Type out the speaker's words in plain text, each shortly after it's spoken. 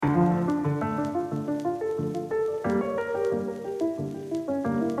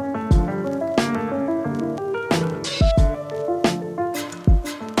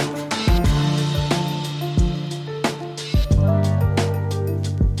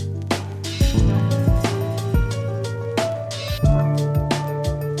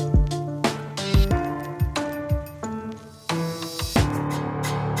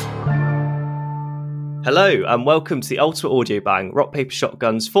Hello and welcome to the Ultimate Audio Bang Rock Paper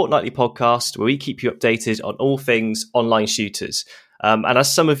Shotgun's fortnightly podcast where we keep you updated on all things online shooters. And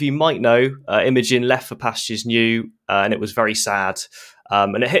as some of you might know, Imogen left for pastures new and it was very sad.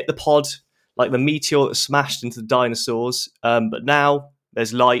 And it hit the pod like the meteor that smashed into the dinosaurs. But now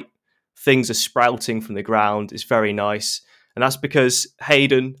there's light, things are sprouting from the ground. It's very nice. And that's because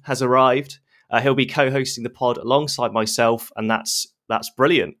Hayden has arrived. He'll be co-hosting the pod alongside myself, and that's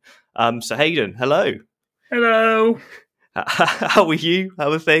brilliant. So Hayden, hello. Hello. How are you? How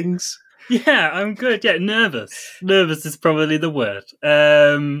are things? Yeah, I'm good. Yeah, nervous. Nervous is probably the word.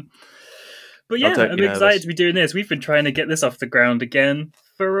 But yeah, I'm excited to be doing this. We've been trying to get this off the ground again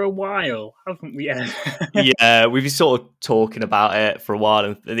for a while, haven't we? Yeah, we've been sort of talking about it for a while,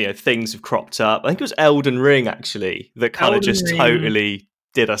 and things have cropped up. I think it was Elden Ring actually that kind of just totally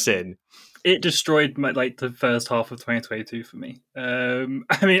did us in. It destroyed the first half of 2022 for me. I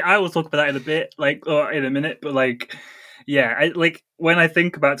mean, I will talk about that in a bit, or in a minute, but yeah, when I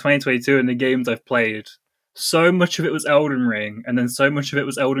think about 2022 and the games I've played, so much of it was Elden Ring, and then so much of it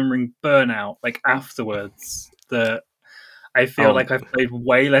was Elden Ring Burnout, afterwards, that I feel like I've played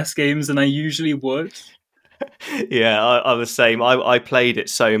way less games than I usually would. Yeah, I'm the same. I played it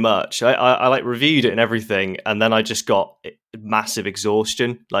so much. I reviewed it and everything, and then I just got massive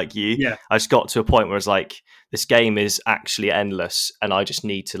exhaustion, like you. Yeah. I just got to a point where it's like, this game is actually endless, and I just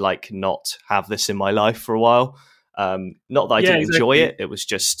need to not have this in my life for a while. Not that I didn't enjoy it. It was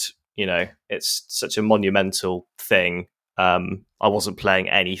just, it's such a monumental thing. I wasn't playing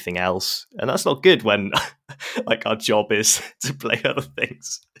anything else, and that's not good when our job is to play other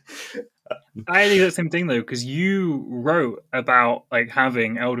things. I think the same thing though, because you wrote about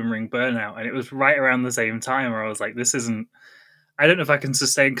having Elden Ring Burnout, and it was right around the same time where I was like, this isn't, I don't know if I can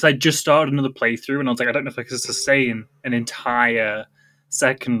sustain, because I just started another playthrough and I was like, I don't know if I can sustain an entire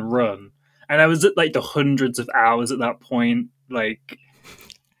second run. And I was at the hundreds of hours at that point. It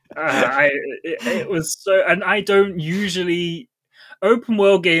was so, and I don't usually, open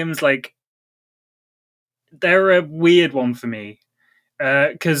world games, they're a weird one for me.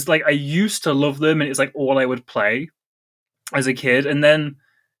 Because I used to love them, and it's all I would play as a kid, and then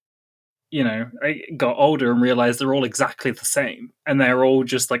I got older and realized they're all exactly the same, and they're all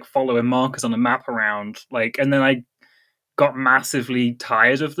just following markers on a map around, and then I got massively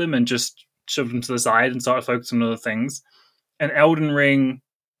tired of them and just shoved them to the side and started focusing on other things. And Elden Ring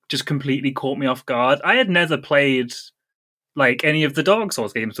just completely caught me off guard. I had never played any of the Dark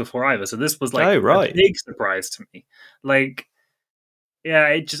Souls games before either, so this was a big surprise to me. Yeah,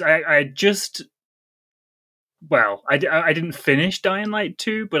 I didn't finish Dying Light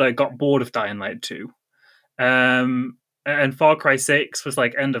 2, but I got bored of Dying Light 2. And Far Cry 6 was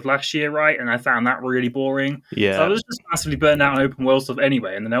end of last year, right? And I found that really boring. Yeah. So I was just massively burnt out on open world stuff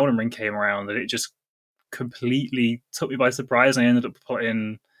anyway, and then Elden Ring came around and it just completely took me by surprise. I ended up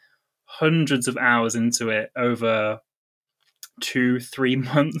putting hundreds of hours into it over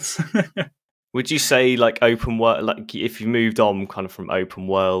 2-3 months. Would you say open world, if you moved on kind of from open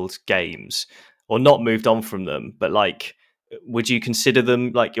world games, or not moved on from them, but would you consider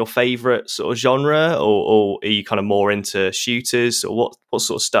them your favorite sort of genre, or are you kind of more into shooters, or what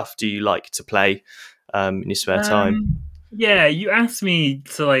sort of stuff do you like to play in your spare time? Yeah, you asked me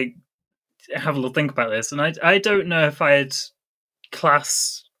to have a little think about this, and I don't know if I'd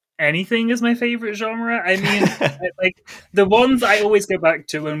class anything as my favorite genre. I mean, the ones I always go back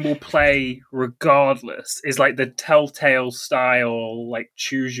to and will play regardless is the Telltale style,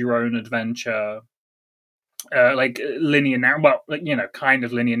 choose your own adventure, linear kind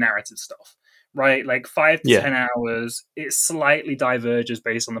of linear narrative stuff, right? 5 to 10 hours. It slightly diverges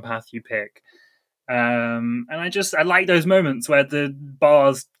based on the path you pick. And I like those moments where the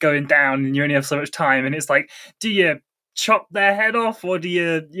bar's going down and you only have so much time, and it's do you chop their head off, or do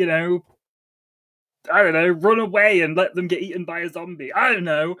you, I don't know, run away and let them get eaten by a zombie? I don't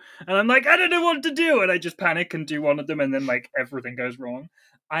know. And I'm I don't know what to do, and I just panic and do one of them, and then everything goes wrong.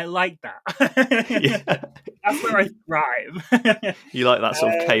 I like that. That's where I thrive. You like that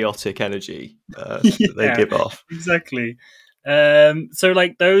sort of chaotic energy that they give off. Exactly. So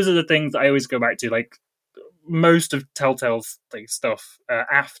those are the things that I always go back to. Most of Telltale's stuff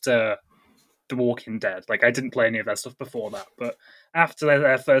after The Walking Dead. I didn't play any of that stuff before that, but after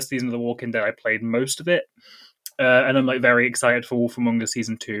their first season of The Walking Dead, I played most of it. And I'm very excited for Wolf Among Us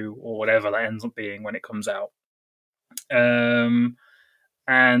Season 2, or whatever that ends up being when it comes out. And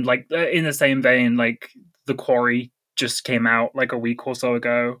in the same vein, The Quarry just came out a week or so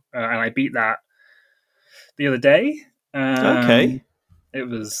ago, and I beat that the other day. Okay. It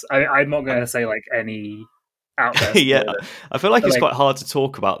was, I'm not going to say any out there. Yeah, I feel like But, it's like, quite hard to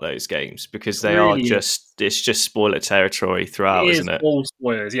talk about those games because they are really just it's just spoiler territory throughout, is isn't it? all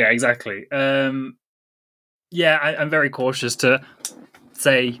spoilers. Yeah, exactly. Yeah, I'm very cautious to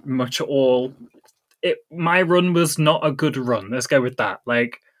say much at all. My run was not a good run. Let's go with that.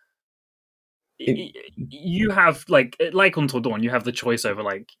 Like, you have like Until Dawn, you have the choice over,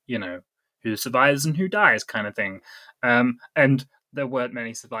 like, who survives and who dies, kind of thing. And there weren't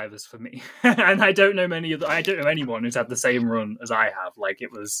many survivors for me, and I don't know anyone who's had the same run as I have. Like,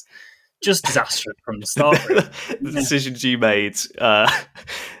 it was just disastrous from the start. Really. The decisions you made.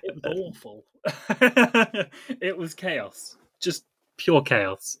 It was awful. It was chaos, just pure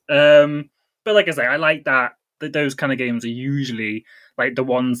chaos. But like I say, I like that those kind of games are usually like the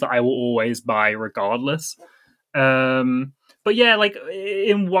ones that I will always buy regardless. But yeah, like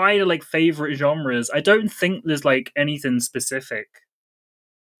in wider like favorite genres, I don't think there's like anything specific.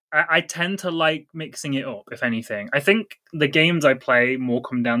 I tend to like mixing it up, if anything. I think the games I play more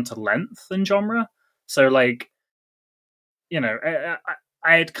come down to length than genre. So like, I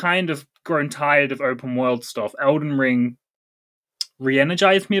had kind of grown tired of open world stuff. Elden Ring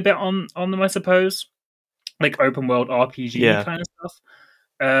re-energized me a bit on them, I suppose. Like open world RPG kind of stuff.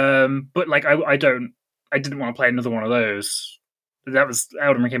 But like I didn't want to play another one of those. That was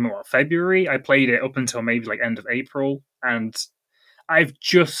Elden Ring came out February. I played it up until maybe like end of April, and I've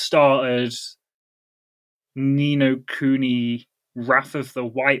just started Ni no Kuni Wrath of the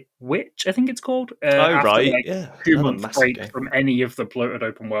White Witch, I think it's called. Right, like, yeah. 2-month break from any of the bloated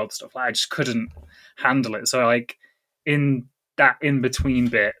open world stuff. I just couldn't handle it. So like in that in between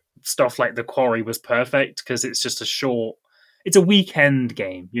bit, stuff like The Quarry was perfect because it's just it's a weekend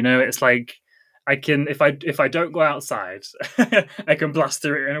game. It's like I can if I don't go outside, I can blast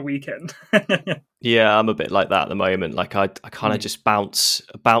through it in a weekend. Yeah, I'm a bit like that at the moment. Like I kind of just bounce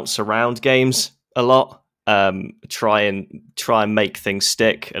around games a lot. Try and make things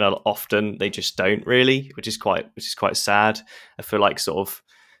stick, and often they just don't really, which is quite sad. I feel like sort of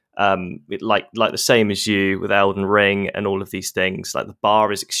like the same as you with Elden Ring and all of these things. Like the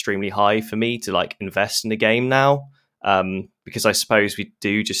bar is extremely high for me to like invest in a game now, because I suppose we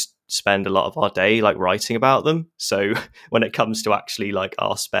do just spend a lot of our day like writing about them. So when it comes to actually like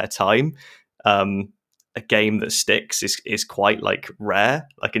our spare time, a game that sticks is quite like rare.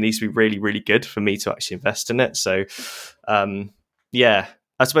 Like it needs to be really, really good for me to actually invest in it. So yeah,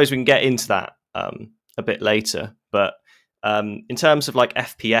 I suppose we can get into that a bit later. But in terms of like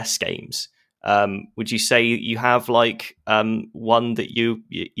FPS games, would you say you have like one that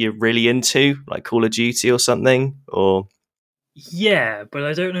you're really into, like Call of Duty or something? Or yeah, but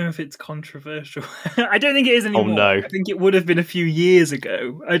I don't know if it's controversial. I don't think it is anymore. Oh no, I think it would have been a few years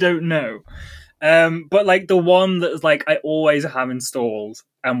ago. I don't know. But like the one that's like I always have installed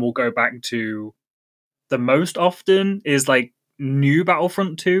and will go back to the most often is like new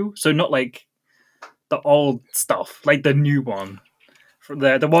Battlefront 2. So not like the old stuff, like the new one.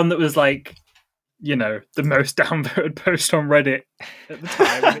 The one that was like, the most downvoted post on Reddit at the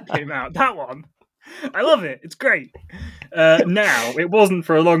time when it came out. That one. I love it. It's great. Now, it wasn't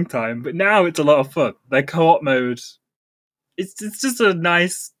for a long time, but now it's a lot of fun. Their co-op mode, it's just a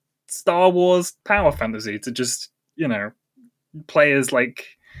nice Star Wars power fantasy to just, play as like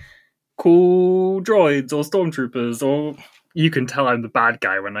cool droids or stormtroopers, or you can tell I'm the bad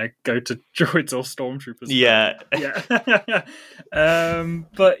guy when I go to droids or stormtroopers. Yeah.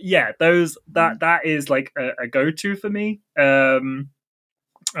 But yeah, that is like a go-to for me. And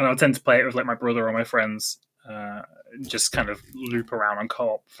I'll tend to play it with like my brother or my friends, just kind of loop around on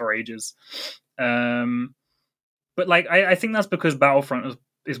co-op for ages. But like I think that's because Battlefront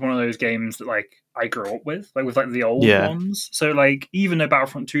is one of those games that like I grew up with like the old ones. So like even though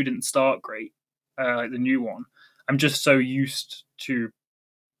Battlefront 2 didn't start great, like the new one, I'm just so used to,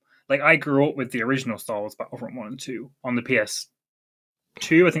 like, I grew up with the original Star Wars Battlefront 1 and 2 on the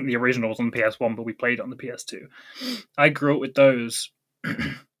PS2. I think the original was on the PS1, but we played it on the PS2. I grew up with those.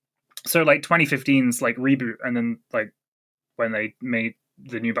 So like 2015's like reboot, and then like when they made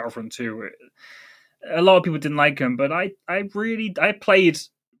the new Battlefront 2, a lot of people didn't like them, but I played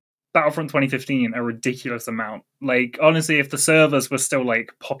Battlefront 2015 a ridiculous amount. Like honestly, if the servers were still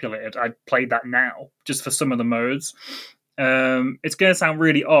like populated, I'd play that now just for some of the modes. It's gonna sound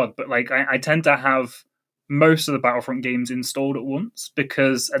really odd, but like I tend to have most of the Battlefront games installed at once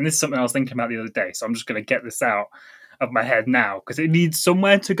because, and this is something I was thinking about the other day, so I'm just gonna get this out of my head now because it needs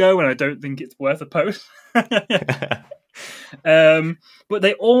somewhere to go, and I don't think it's worth a post. But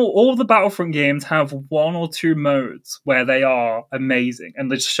they all the Battlefront games have one or two modes where they are amazing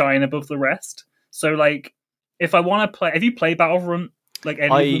and they shine above the rest. So like if I want to play, have you played Battlefront? Like any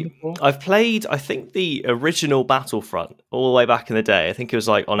of them before? I've played, I think, the original Battlefront all the way back in the day. I think it was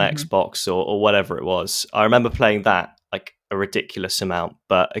like on Xbox or whatever it was. I remember playing that like a ridiculous amount,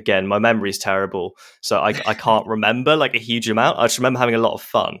 but again, my memory is terrible, so I can't remember like a huge amount. I just remember having a lot of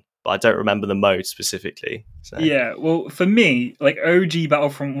fun, but I don't remember the mode specifically. So. Yeah, well, for me, like OG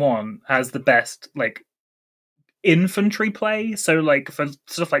Battlefront 1 has the best like infantry play. So like for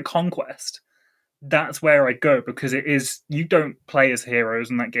stuff like Conquest, that's where I'd go, because it is, you don't play as heroes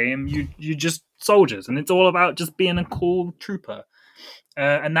in that game. You just soldiers, and it's all about just being a cool trooper.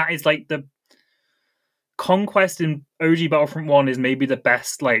 And that is like the Conquest in OG Battlefront 1 is maybe the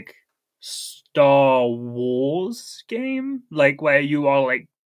best like Star Wars game, like where you are like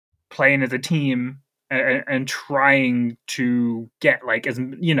playing as a team and trying to get like, as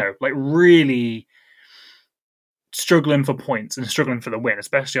you know, like really struggling for points and struggling for the win,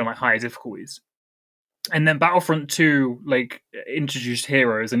 especially on like higher difficulties. And then Battlefront 2 like introduced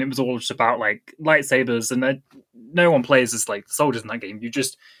heroes, and it was all just about like lightsabers, and no one plays as like soldiers in that game.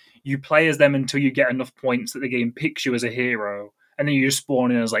 You play as them until you get enough points that the game picks you as a hero, and then you just spawn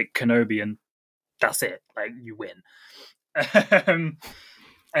in as like Kenobi, and that's it. Like you win.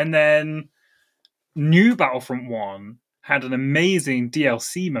 And then new Battlefront 1 had an amazing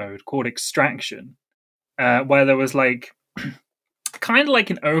DLC mode called Extraction, where there was like kind of like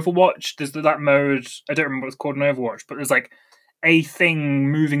in Overwatch, there's that mode, I don't remember what it's called in Overwatch, but there's like a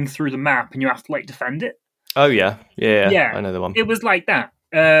thing moving through the map and you have to like defend it. Oh yeah. I know the one. It was like that,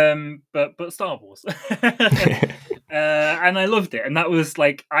 but Star Wars. And I loved it, and that was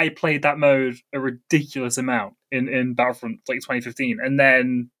like, I played that mode a ridiculous amount in Battlefront like 2015, and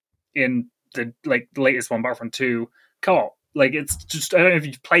then in the latest one, Battlefront 2 co-op, like it's just, I don't know if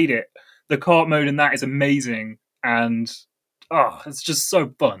you've played it, the co-op mode in that is amazing, and it's just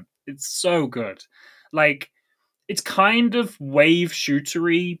so fun. It's so good. Like, it's kind of wave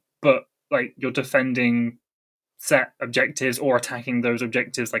shootery, but like you're defending set objectives or attacking those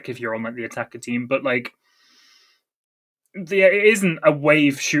objectives, like if you're on like the attacker team. But like, it isn't a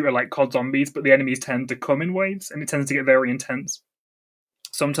wave shooter like COD Zombies, but the enemies tend to come in waves, and it tends to get very intense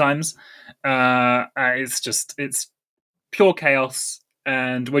sometimes. It's pure chaos.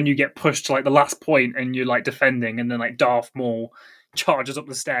 And when you get pushed to like the last point and you're like defending, and then like Darth Maul charges up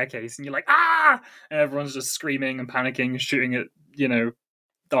the staircase and you're like, ah! And everyone's just screaming and panicking and shooting at,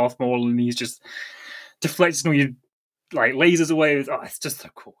 Darth Maul, and he's just deflecting all your like lasers away. It's just so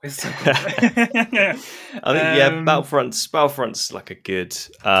cool. It's so cool. I think Battlefront's like a good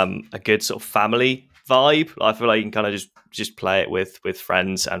sort of family vibe. I feel like you can kind of just play it with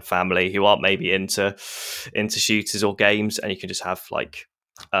friends and family who aren't maybe into shooters or games, and you can just have like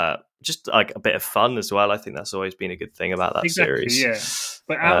just like a bit of fun as well. I think that's always been a good thing about that series. Yeah,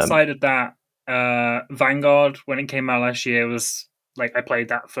 but outside of that, Vanguard, when it came out last year, was like, I played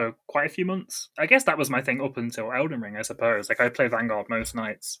that for quite a few months. I guess that was my thing up until Elden Ring, I suppose. Like, I play Vanguard most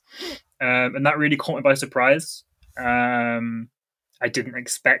nights, and that really caught me by surprise. I didn't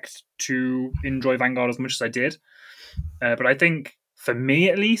expect to enjoy Vanguard as much as I did, but I think for me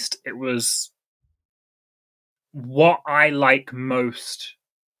at least, it was what I like most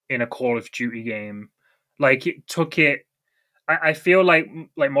in a Call of Duty game. Like, it took it. I feel like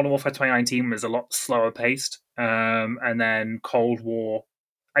Modern Warfare 2019 was a lot slower paced, and then Cold War,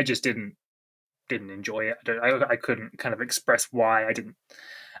 I just didn't enjoy it. I couldn't kind of express why I didn't.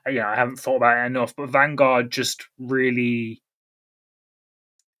 I haven't thought about it enough. But Vanguard just really,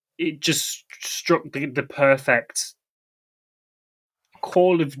 it just struck the perfect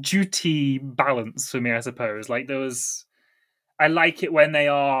Call of Duty balance for me, I suppose. Like, I like it when they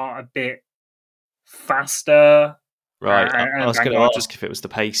are a bit faster. Right, I was going to ask if it was the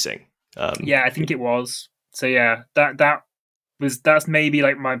pacing. Yeah, I think it was. So yeah, that's maybe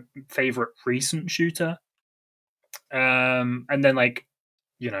like my favorite recent shooter. And then like,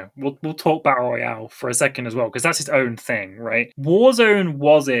 we'll talk Battle Royale for a second as well, because that's its own thing, right? Warzone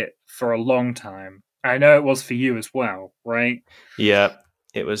was it for a long time. I know it was for you as well, right? Yeah,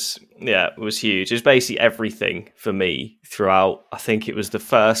 it was huge. It was basically everything for me throughout. I think it was the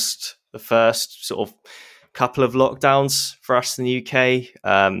first sort of couple of lockdowns for us in the UK.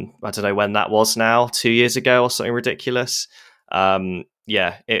 I don't know when that was now, 2 years ago or something ridiculous. It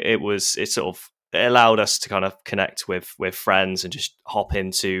allowed us to kind of connect with friends and just hop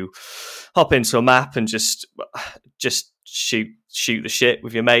into a map and just shoot the shit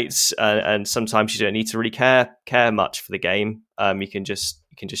with your mates. And sometimes you don't need to really care much for the game. You can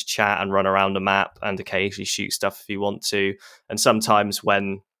just chat and run around the map and occasionally shoot stuff if you want to. And sometimes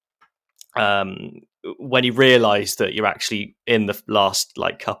when when you realise that you're actually in the last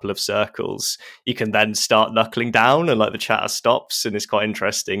like couple of circles, you can then start knuckling down, and like the chatter stops, and it's quite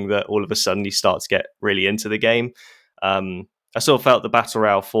interesting that all of a sudden you start to get really into the game. I sort of felt the battle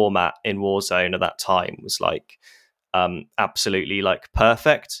royale format in Warzone at that time was like absolutely like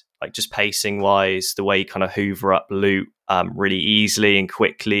perfect, like just pacing wise, the way you kind of hoover up loot really easily and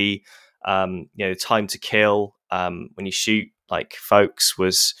quickly. Time to kill when you shoot like folks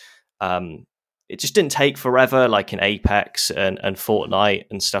was it just didn't take forever, like in Apex and Fortnite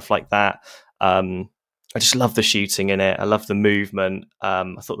and stuff like that. I just love the shooting in it. I love the movement. I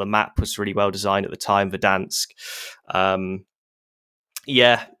thought the map was really well designed at the time, Verdansk.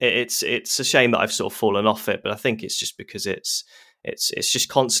 It's a shame that I've sort of fallen off it, but I think it's just because it's just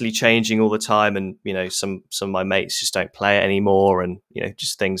constantly changing all the time, and some of my mates just don't play it anymore, and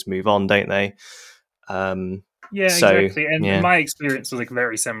just things move on, don't they? Exactly. And my experience was like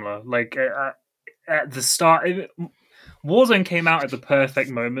very similar. Like at the start, Warzone came out at the perfect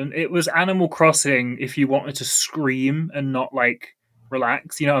moment. It was Animal Crossing if you wanted to scream and not like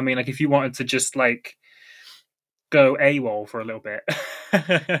relax. You know what I mean? Like if you wanted to just like go AWOL for a little bit.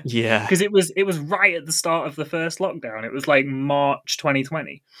 Yeah. Because it was right at the start of the first lockdown. It was like March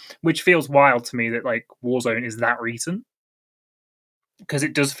 2020, which feels wild to me that like Warzone is that recent. Because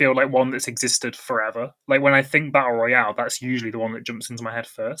it does feel like one that's existed forever. Like when I think Battle Royale, that's usually the one that jumps into my head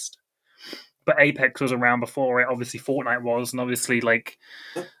first. But Apex was around before it. Obviously Fortnite was, and obviously like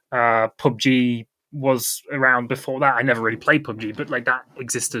PUBG was around before that. I never really played PUBG, but like that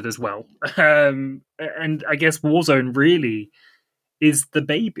existed as well. And I guess Warzone really is the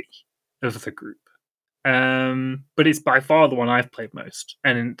baby of the group. But it's by far the one I've played most.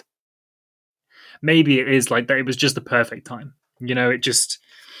 And maybe it is like that. It was just the perfect time. It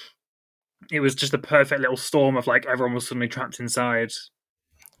was just a perfect little storm of like everyone was suddenly trapped inside,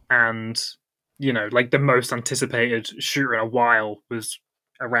 and like the most anticipated shooter in a while was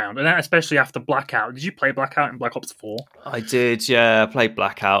around, and that especially after Blackout. Did you play Blackout in Black Ops 4? I did, yeah. I played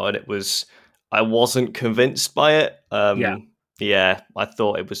Blackout, and I wasn't convinced by it. I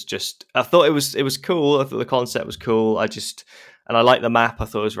thought it was cool. I thought the concept was cool. And I liked the map. I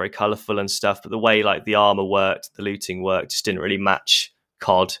thought it was very colourful and stuff, but the way like the armor worked, the looting worked, just didn't really match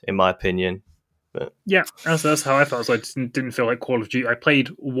COD, in my opinion. But yeah, that's how I felt. So I just didn't feel like Call of Duty. I played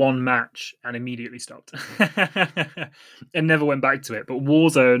one match and immediately stopped, and never went back to it. But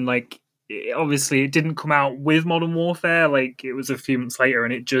Warzone, like, obviously, it didn't come out with Modern Warfare. Like, it was a few months later,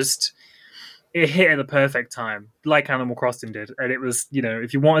 and it hit at the perfect time, like Animal Crossing did. And it was,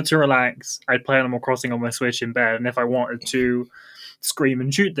 if you wanted to relax, I'd play Animal Crossing on my Switch in bed, and if I wanted to scream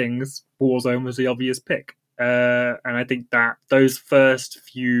and shoot things, Warzone was the obvious pick. And I think that those first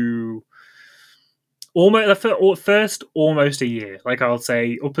few. Almost a year, like I'll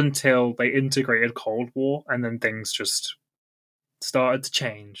say, up until they integrated Cold War, and then things just started to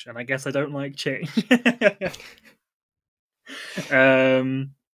change. And I guess I don't like change.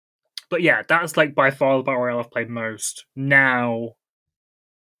 But yeah, that's like by far the Battle Royale I've played most. Now,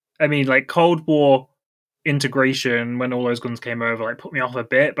 I mean, like Cold War integration when all those guns came over, like put me off a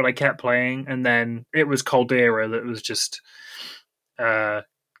bit, but I kept playing, and then it was Caldera that was just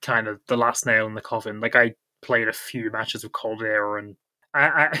kind of the last nail in the coffin. Like I played a few matches of Caldera, and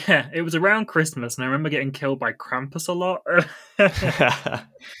I it was around Christmas, and I remember getting killed by Krampus a lot. And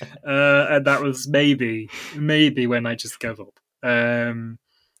that was maybe when I just gave up. And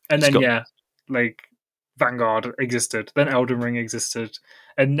then like Vanguard existed, then Elden Ring existed,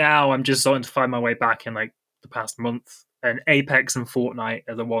 and now I'm just starting to find my way back in like the past month. And Apex and Fortnite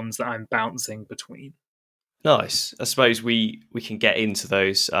are the ones that I'm bouncing between. Nice. I suppose we can get into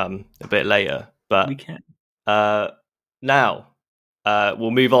those a bit later, but we can. Now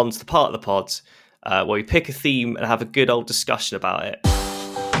we'll move on to the part of the pod where we pick a theme and have a good old discussion about it.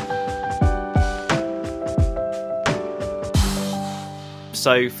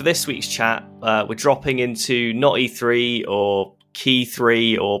 So for this week's chat, we're dropping into not E3 or Key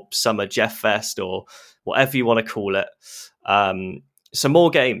 3 or Summer Jeff Fest or whatever you want to call it. Some more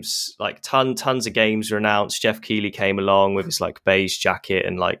games, like tons of games were announced. Jeff Keighley came along with his like beige jacket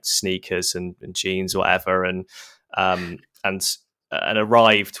and like sneakers and jeans, whatever, and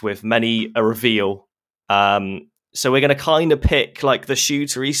arrived with many a reveal. So we're going to kind of pick like the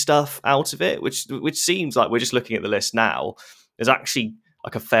shootery stuff out of it, which seems like, we're just looking at the list now, there's actually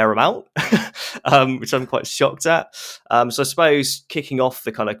like a fair amount, which I'm quite shocked at. So I suppose kicking off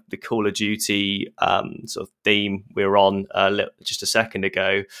the kind of the Call of Duty sort of theme we were on just a second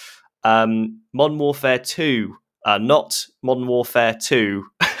ago, Modern Warfare 2, not Modern Warfare 2,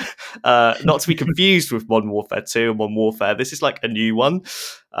 not to be confused with Modern Warfare 2 and Modern Warfare. This is like a new one.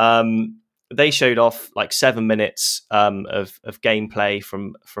 they showed off like 7 minutes of gameplay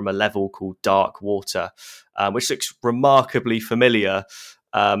from a level called Dark Water, which looks remarkably familiar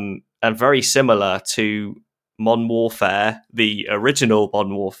and very similar to Modern Warfare, the original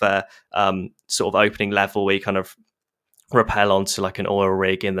Modern Warfare sort of opening level where you kind of rappel onto like an oil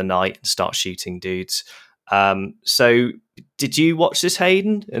rig in the night and start shooting dudes. So did you watch this,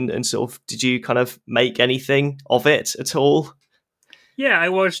 Hayden? And sort of, did you kind of make anything of it at all? Yeah, I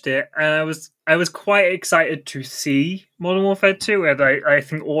watched it, and I was quite excited to see Modern Warfare 2, and I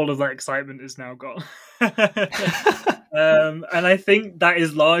think all of that excitement is now gone. And I think that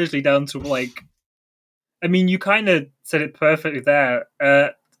is largely down to, like, I mean, you kind of said it perfectly there.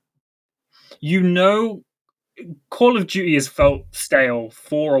 You know, Call of Duty has felt stale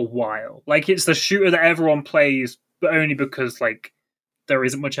for a while. Like, it's the shooter that everyone plays, but only because, like, there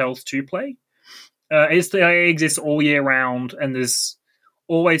isn't much else to play. It exists all year round, and there's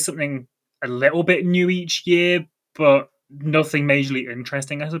always something a little bit new each year, but nothing majorly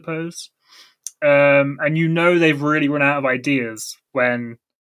interesting, I suppose. And you know they've really run out of ideas when,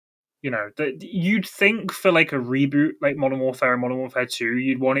 you know, you'd think for like a reboot like Modern Warfare and Modern Warfare 2,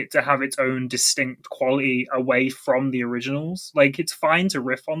 you'd want it to have its own distinct quality away from the originals. Like, it's fine to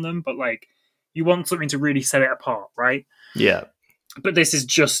riff on them, but like, you want something to really set it apart, right? Yeah. But this is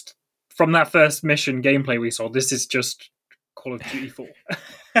just, from that first mission gameplay we saw, this is just Call of Duty 4.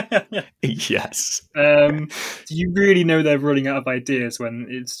 Yes. So you really know they're running out of ideas when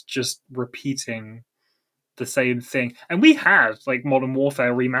it's just repeating the same thing. And we had like Modern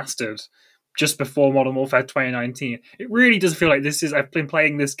Warfare remastered just before Modern Warfare 2019. It really does feel like this is, I've been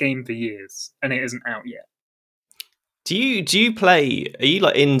playing this game for years and it isn't out yet. Do you play, are you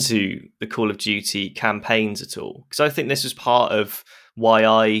like into the Call of Duty campaigns at all? Because I think this was part of why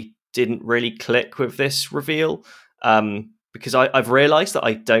I didn't really click with this reveal. Because I've realised that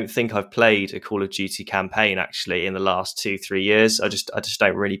I don't think I've played a Call of Duty campaign actually in the last 2-3 years. I just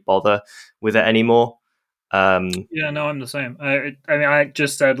don't really bother with it anymore. Yeah, no, I'm the same. I mean, I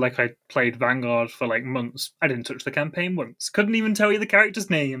just said like I played Vanguard for like months. I didn't touch the campaign once. Couldn't even tell you the characters'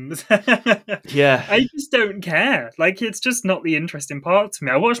 names. Yeah, I just don't care. Like, it's just not the interesting part to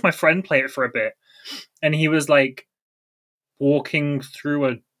me. I watched my friend play it for a bit, and he was like walking through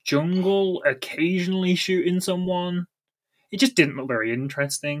a jungle, occasionally shooting someone. It just didn't look very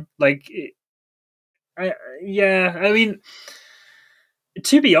interesting. Like, I mean,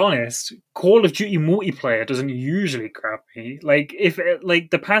 to be honest, Call of Duty multiplayer doesn't usually grab me. Like, if like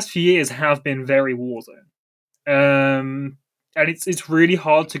the past few years have been very Warzone, and it's really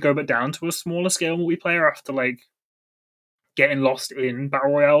hard to go back down to a smaller scale multiplayer after like getting lost in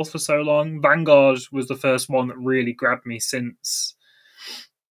battle royales for so long. Vanguard was the first one that really grabbed me since.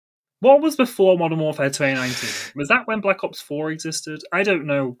 What was before Modern Warfare 2019? Was that when Black Ops 4 existed? I don't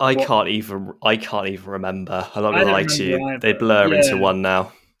know. I can't even remember. I'm not gonna lie to you. Either. They blur into one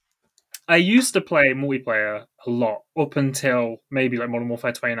now. I used to play multiplayer a lot up until maybe like Modern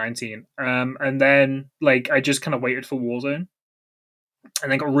Warfare 2019. And then like I just kind of waited for Warzone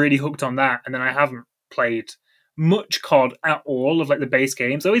and then got really hooked on that. And then I haven't played much COD at all of like the base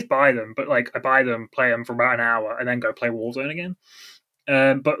games. I always buy them, but like I buy them, play them for about an hour, and then go play Warzone again.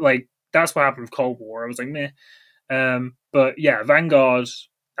 But like that's what happened with Cold War. I was like, meh. But yeah, Vanguard,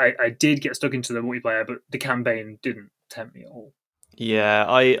 I did get stuck into the multiplayer, but the campaign didn't tempt me at all. Yeah,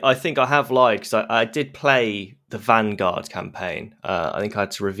 I think I have lied because I did play the Vanguard campaign. I think I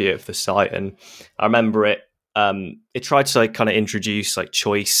had to review it for the site, and I remember it. It tried to like kind of introduce like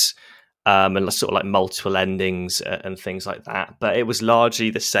choice and sort of like multiple endings and things like that. But it was largely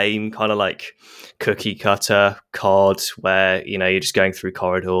the same kind of like cookie cutter COD where, you know, you're just going through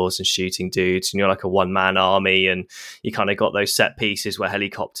corridors and shooting dudes and you're like a one-man army and you kind of got those set pieces where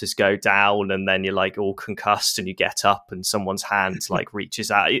helicopters go down and then you're like all concussed and you get up and someone's hand like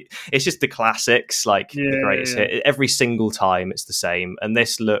reaches out. It's just the classics, like the greatest hit. Every single time it's the same. And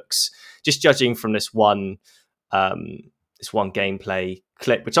this looks, just judging from this one gameplay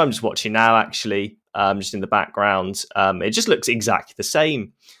clip, which I'm just watching now, actually, just in the background. It just looks exactly the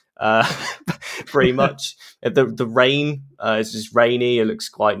same, pretty much. The rain is just rainy. It looks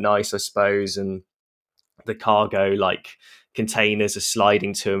quite nice, I suppose, and the cargo like containers are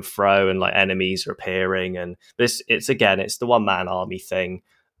sliding to and fro, and like enemies are appearing. And it's the one man army thing.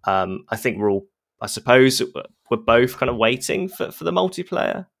 I think I suppose we're both kind of waiting for the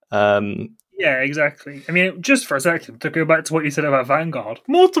multiplayer. Yeah, exactly. I mean, just for a second, to go back to what you said about Vanguard,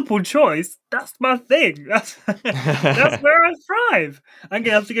 multiple choice, that's my thing. That's where I thrive. I'm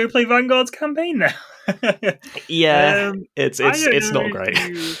going to have to go play Vanguard's campaign now. Yeah, it's not great.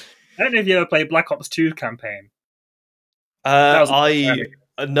 I don't know if you ever played Black Ops 2 campaign. I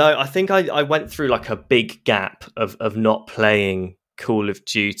No, I think I went through like a big gap of not playing Call of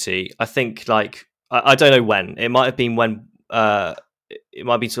Duty. I think like I don't know when. It might have been when it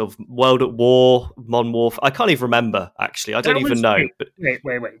might be sort of World at War, Modern Warfare. I can't even remember actually. I don't That even was know. But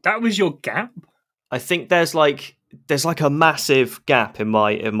wait. That was your gap? I think there's like a massive gap in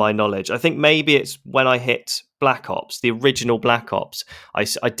my knowledge. I think maybe it's when I hit Black Ops, the original Black Ops. I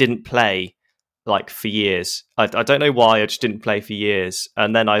didn't play like for years. I don't know why. I just didn't play for years,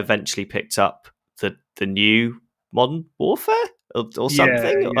 and then I eventually picked up the new Modern Warfare or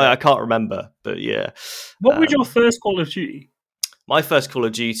something. Yeah. I can't remember, but yeah. What was your first Call of Duty? My first Call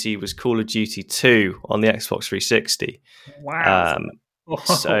of Duty was Call of Duty 2 on the Xbox 360. Wow.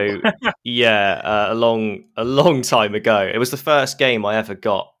 So yeah, a long time ago. It was the first game I ever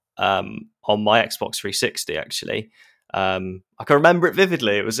got on my Xbox 360. Actually, I can remember it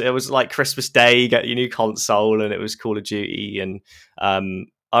vividly. It was like Christmas Day, you get your new console, and it was Call of Duty, and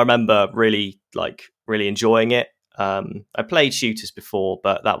I remember really enjoying it. I played shooters before,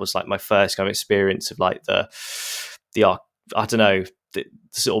 but that was like my first kind of experience of like the I don't know, the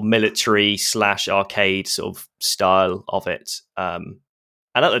sort of military / arcade sort of style of it.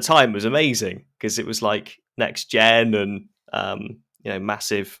 And at the time it was amazing because it was like next gen and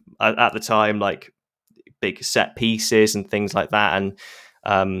massive at the time, like big set pieces and things like that. And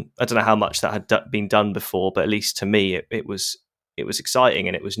I don't know how much that had been done before, but at least to me it was exciting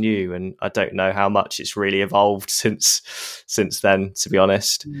and it was new. And I don't know how much it's really evolved since then, to be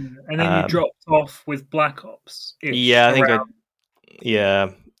honest. And then you dropped off with Black Ops. Yeah, I think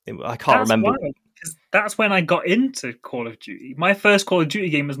I can't remember. Wild, that's when I got into Call of Duty. My first Call of Duty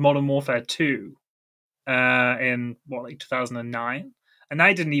game was Modern Warfare 2 in 2009. And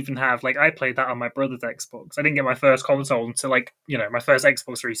I didn't even have I played that on my brother's Xbox. I didn't get my first console until my first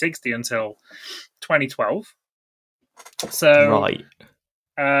Xbox 360 until 2012. So right.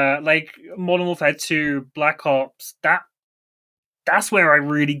 Modern Warfare 2, Black Ops, that's where I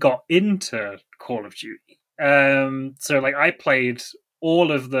really got into Call of Duty. So I played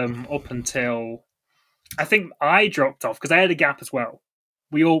all of them up until I think I dropped off because I had a gap as well.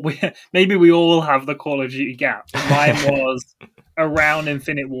 Maybe we all have the Call of Duty gap. Mine was around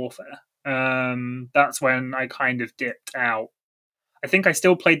Infinite Warfare. That's when I kind of dipped out. I think I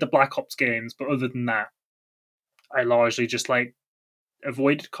still played the Black Ops games, but other than that, I largely just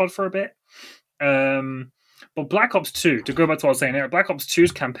avoided COD for a bit. But Black Ops 2, to go back to what I was saying, Black Ops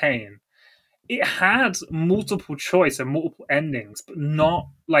 2's campaign, it had multiple choice and multiple endings, but not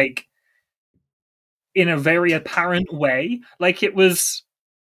in a very apparent way. It was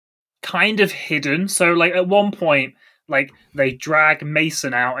kind of hidden. So at one point, they drag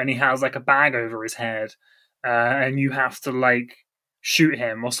Mason out and he has a bag over his head, and you have to shoot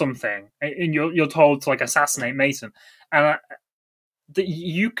him or something, and you're told to assassinate Mason. And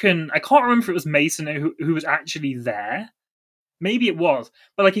you can, I can't remember if it was Mason who was actually there. Maybe it was,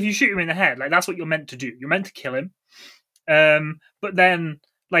 but if you shoot him in the head, that's what you're meant to do. You're meant to kill him. But then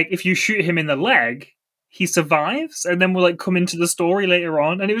if you shoot him in the leg, he survives, and then we'll come into the story later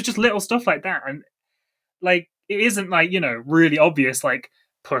on. And it was just little stuff like that, and it isn't really obvious.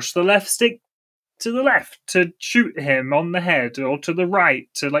 Push the left stick to the left to shoot him on the head, or to the right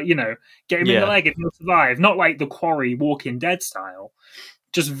to get him in the leg and he'll survive. Not like the Quarry Walking Dead style.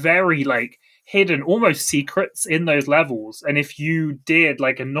 Just very hidden, almost secrets in those levels. And if you did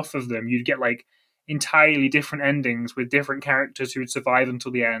enough of them, you'd get entirely different endings with different characters who would survive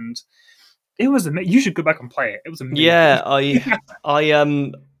until the end. It was amazing. You should go back and play it. It was amazing. Yeah, I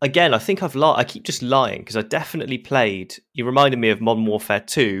again, I think I keep just lying because I definitely played. You reminded me of Modern Warfare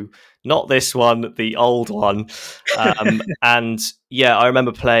 2, not this one, the old one. And yeah, I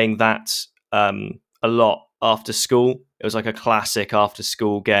remember playing that a lot after school. It was a classic after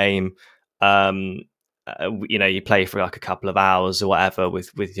school game. You play for a couple of hours or whatever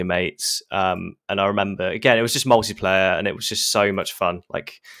with your mates. And I remember, again, it was just multiplayer and it was just so much fun.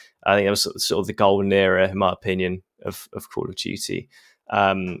 I think it was sort of the golden era, in my opinion, of Call of Duty.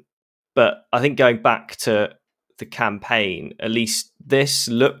 But I think going back to the campaign, at least this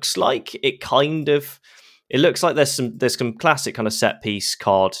looks like it looks like there's some classic kind of set piece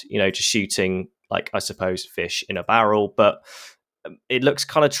COD, just shooting, I suppose, fish in a barrel, but it looks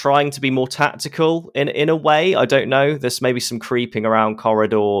kind of trying to be more tactical in a way. I don't know. There's maybe some creeping around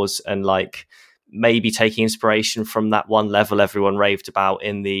corridors and maybe taking inspiration from that one level everyone raved about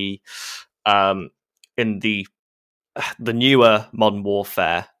in the newer Modern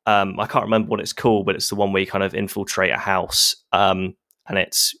Warfare. I can't remember what it's called, but it's the one where you kind of infiltrate a house, and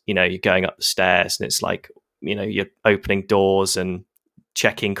it's you're going up the stairs and it's you're opening doors and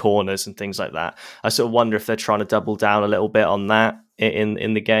checking corners and things like that. I sort of wonder if they're trying to double down a little bit on that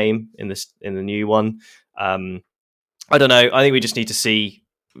in the game, in the new one. I don't know. I think we just need to see.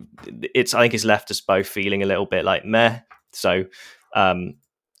 I think it's left us both feeling a little bit like meh. So the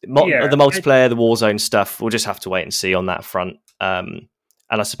multiplayer, the Warzone stuff, we'll just have to wait and see on that front. And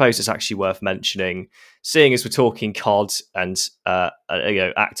I suppose it's actually worth mentioning, seeing as we're talking COD and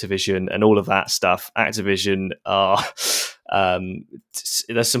Activision and all of that stuff. Activision are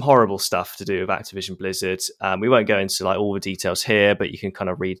there's some horrible stuff to do with Activision Blizzard. We won't go into like all the details here, but you can kind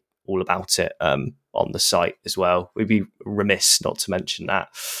of read all about it on the site as well. We'd be remiss not to mention that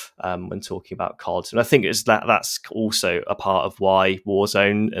when talking about COD. And I think it's that's also a part of why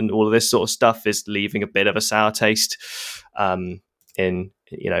Warzone and all of this sort of stuff is leaving a bit of a sour taste with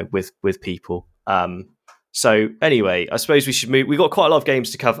people. So anyway, I suppose we should move. We've got quite a lot of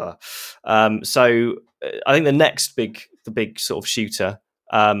games to cover. So I think the big sort of shooter,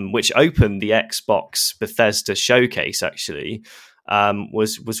 which opened the Xbox Bethesda showcase actually,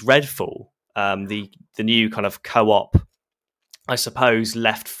 was Redfall, the new kind of co-op, I suppose,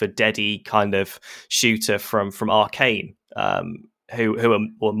 Left 4 Dead-y kind of shooter from Arcane, who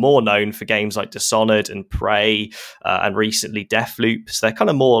are more known for games like Dishonored and Prey, and recently Deathloop. So they're kind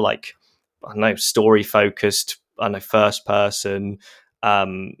of more like, I don't know, story focused, first person,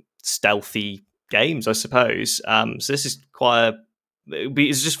 stealthy games, I suppose. So this is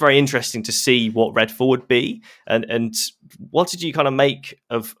it's just very interesting to see what Redfall would be, and what did you kind of make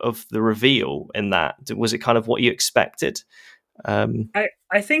of the reveal in that? Was it kind of what you expected?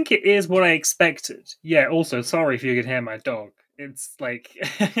 I think it is what I expected. Yeah. Also, sorry if you can hear my dog. It's like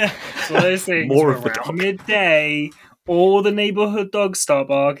it's one of those things. More of the around dog. Midday, all the neighborhood dogs start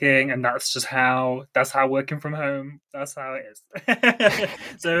barking, and that's how working from home. That's how it is.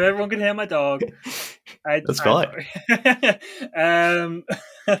 So everyone can hear my dog. That's fine.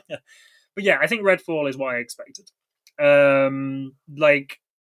 But yeah, I think Redfall is what I expected.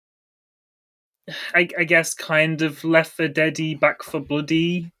 I guess kind of Left 4 Dead-y, Back 4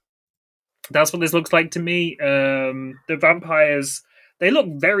 Bloody. That's what this looks like to me. The vampires, they look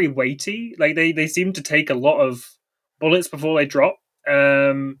very weighty. Like they seem to take a lot of bullets before they drop,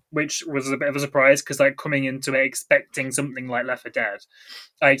 which was a bit of a surprise because like coming into it expecting something like Left 4 Dead,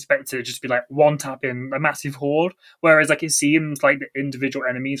 I expected it to just be like one tap in a massive horde. Whereas like it seems like the individual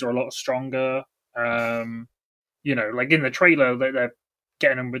enemies are a lot stronger. Like in the trailer, they're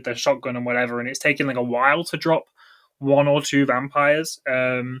getting them with their shotgun and whatever, and it's taking like a while to drop one or two vampires.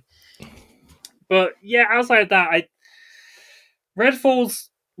 But yeah, outside of that, Redfall's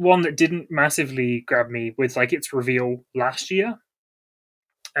one that didn't massively grab me with like its reveal last year.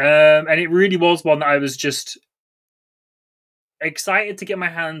 And it really was one that I was just excited to get my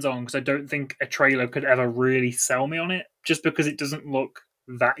hands on because I don't think a trailer could ever really sell me on it just because it doesn't look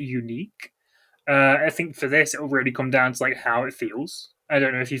that unique. I think for this, it'll really come down to like how it feels. I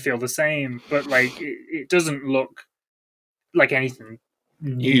don't know if you feel the same, but like it doesn't look like anything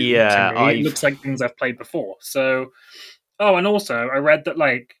new to me. It looks like things I've played before. So, and also I read that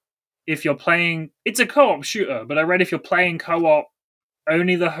like if you're playing, it's a co-op shooter, but I read if you're playing co-op,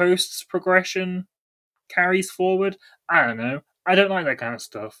 only the host's progression carries forward. I don't know. I don't like that kind of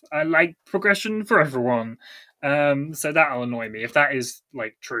stuff. I like progression for everyone. So that'll annoy me. If that is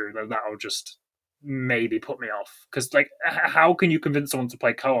like true, then that'll just maybe put me off. Because like, how can you convince someone to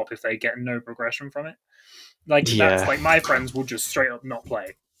play co-op if they get no progression from it? Like that's like my friends will just straight up not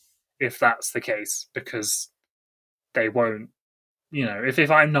play if that's the case because they won't.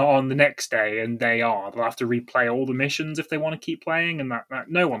 If I'm not on the next day and they are, they'll have to replay all the missions if they want to keep playing, and that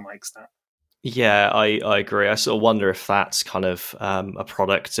no one likes that. Yeah, I agree. I sort of wonder if that's kind of a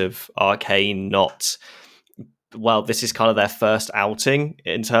product of Arcane not. Well, this is kind of their first outing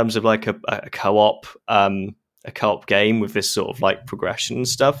in terms of like a co-op game with this sort of like progression and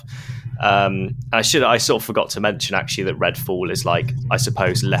stuff. I sort of forgot to mention actually that Redfall is like, I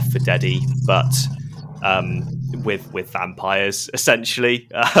suppose, Left 4 Dead-y, but with vampires essentially.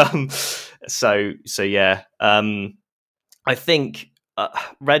 So yeah. I think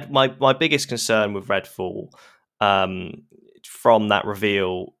my biggest concern with Redfall from that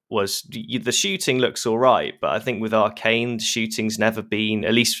reveal was the shooting looks all right, but I think with Arcane, shooting's never been,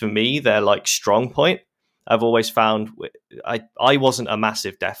 at least for me, their like strong point. I've always found I wasn't a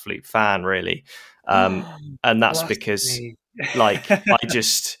massive Deathloop fan really, and that's because like I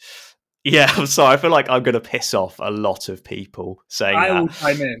just. Yeah, I'm sorry. I feel like I'm going to piss off a lot of people saying that. I will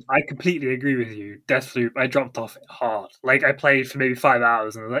chime in. I completely agree with you. Deathloop, I dropped off it hard. Like, I played for maybe 5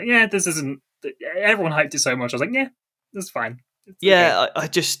 hours and I was like, yeah, this isn't... Everyone hyped it so much. I was like, yeah, this is fine. Yeah, I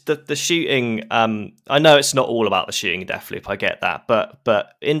just the shooting. I know it's not all about the shooting, Deathloop. I get that,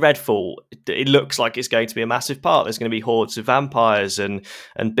 but in Redfall, it looks like it's going to be a massive part. There's going to be hordes of vampires and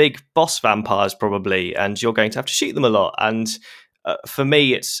big boss vampires probably, and you're going to have to shoot them a lot. And for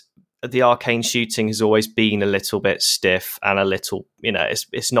me, it's the arcane shooting has always been a little bit stiff and a little,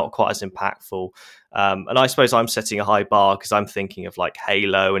 it's not quite as impactful. And I suppose I'm setting a high bar because I'm thinking of like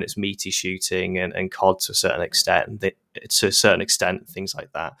Halo and its meaty shooting and COD to a certain extent, things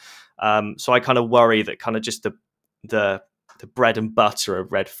like that. So I kind of worry that kind of just the bread and butter of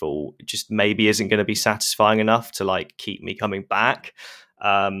Redfall just maybe isn't going to be satisfying enough to like keep me coming back.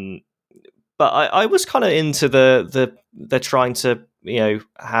 But I was kind of into they're trying to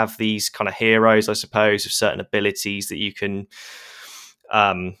have these kind of heroes, I suppose, with certain abilities that you can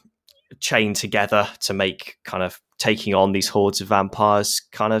chain together to make kind of taking on these hordes of vampires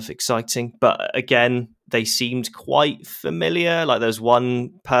kind of exciting. But again, they seemed quite familiar. Like there's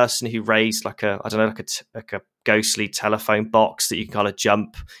one person who raised like a ghostly telephone box that you can kind of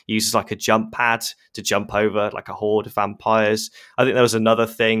uses like a jump pad to jump over like a horde of vampires. I think there was another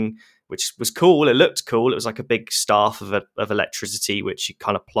thing which was cool. It looked cool. It was like a big staff of electricity, which you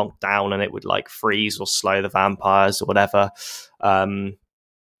kind of plonk down and it would like freeze or slow the vampires or whatever.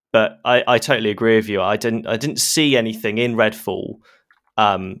 But I totally agree with you. I didn't see anything in Redfall,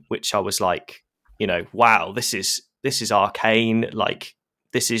 which I was like, wow, this is Arcane. Like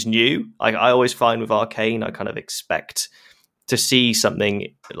this is new. I always find with Arcane, I kind of expect to see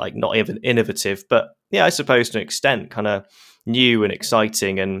something like not even innovative, but yeah, I suppose to an extent, kind of new and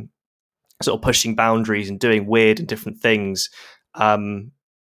exciting and sort of pushing boundaries and doing weird and different things.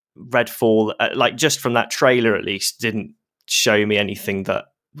 Redfall, like just from that trailer at least, didn't show me anything that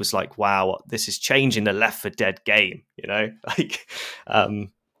was like, wow, this is changing the Left 4 Dead game, like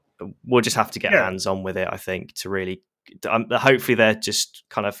we'll just have to get hands on with it, I think, to really hopefully they're just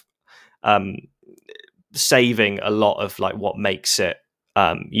kind of saving a lot of like what makes it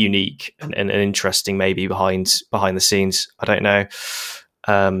unique and interesting maybe behind the scenes. I don't know.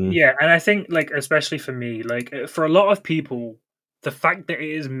 Yeah, and I think like especially for me, like for a lot of people, the fact that it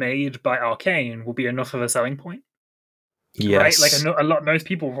is made by Arcane will be enough of a selling point. Yes. Right? Like most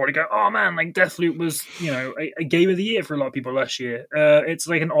people will probably go, oh man, like Deathloop was, a game of the year for a lot of people last year. It's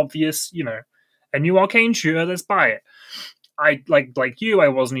like an obvious, a new Arcane shooter, let's buy it. I like you, I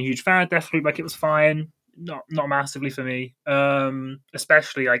wasn't a huge fan of Deathloop, like it was fine. Not massively for me.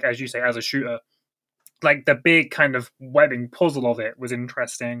 Especially like as you say, as a shooter. Like the big kind of webbing puzzle of it was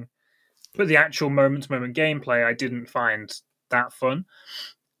interesting. But the actual moment to moment gameplay I didn't find that fun.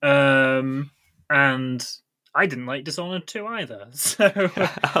 And I didn't like Dishonored 2 either. So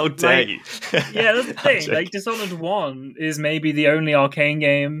how dare you? Yeah, that's the thing. Like Dishonored 1 is maybe the only Arcane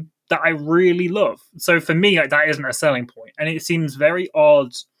game that I really love. So for me, like that isn't a selling point. And it seems very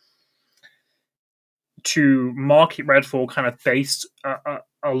odd to market Redfall kind of based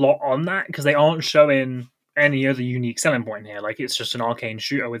a lot on that because they aren't showing any other unique selling point here. Like it's just an Arcane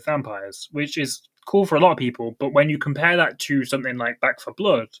shooter with vampires, which is cool for a lot of people. But when you compare that to something like Back 4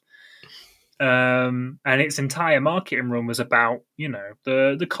 Blood, and its entire marketing run was about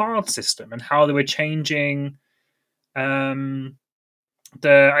the card system and how they were changing I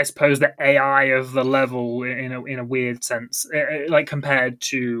suppose the AI of the level in a weird sense, like compared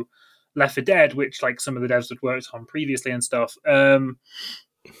to Left 4 Dead, which like some of the devs had worked on previously and stuff. And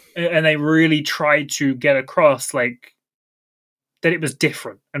they really tried to get across like that it was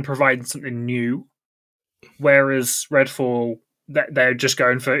different and providing something new. Whereas Redfall, they're just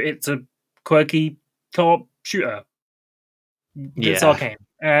going for it's a quirky co-op shooter. It's Arcane,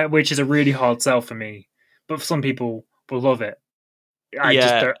 which is a really hard sell for me. But for some people will love it.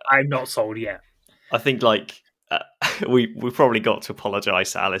 I'm not sold yet. I think like we probably got to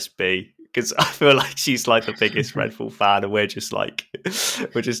apologise to Alice B because I feel like she's like the biggest Redfall fan, and we're just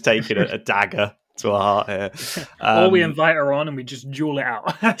taking a dagger to our heart here. Or we invite her on and we just duel it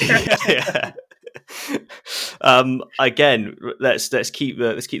out. Yeah. Again, let's keep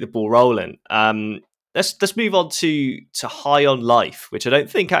the ball rolling. Let's move on to High on Life, which I don't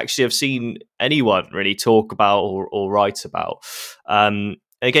think actually I've seen anyone really talk about or write about.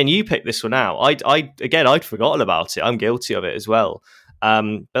 Again, you picked this one out. I'd forgotten about it. I'm guilty of it as well.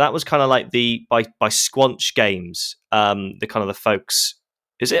 But that was kind of like by Squanch Games, the kind of the folks.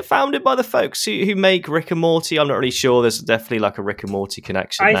 Is it founded by the folks who make Rick and Morty? I'm not really sure. There's definitely like a Rick and Morty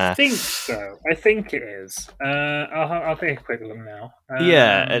connection there. I think so. I think it is. I'll take a quick look now.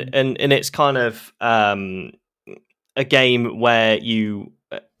 Yeah, and it's kind of a game where you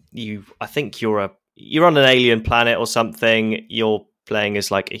I think you're on an alien planet or something. You're playing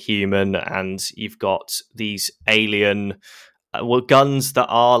as like a human, and you've got these alien well, guns that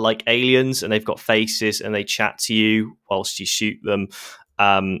are like aliens and they've got faces and they chat to you whilst you shoot them.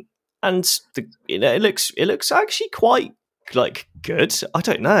 And it looks actually quite like good. I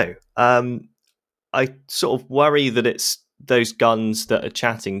don't know. I sort of worry that it's those guns that are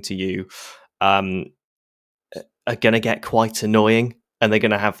chatting to you are going to get quite annoying, and they're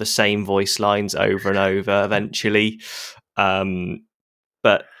going to have the same voice lines over and over eventually.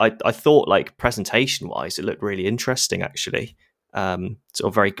 But I thought, like, presentation wise, it looked really interesting actually. Sort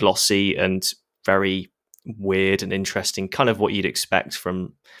of very glossy and very weird and interesting, kind of what you'd expect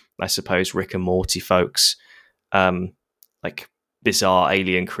from, I suppose, Rick and Morty folks. Like bizarre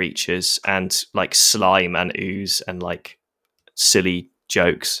alien creatures and like slime and ooze and like silly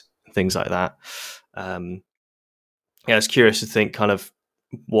jokes, things like that. I was curious to think kind of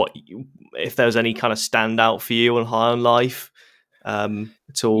if there was any kind of standout for you on High on Life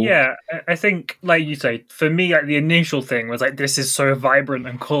at all. Yeah, I think, like you say, for me, like the initial thing was like, this is so vibrant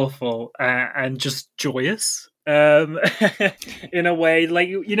and colourful and just joyous. In a way, like,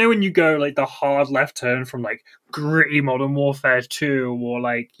 you know, when you go like the hard left turn from like gritty Modern Warfare 2 or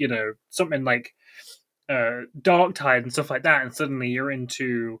like, you know, something like Dark Tide and stuff like that, and suddenly you're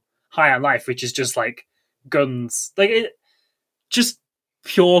into High on Life, which is just like guns, like it, just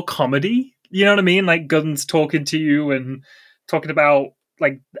pure comedy. You know what I mean? Like guns talking to you and talking about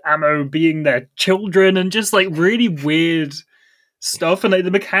like ammo being their children and just like really weird stuff, and like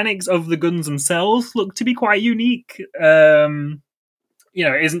the mechanics of the guns themselves look to be quite unique. You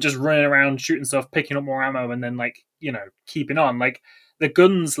know, it isn't just running around shooting stuff, picking up more ammo, and then like, you know, keeping on. Like the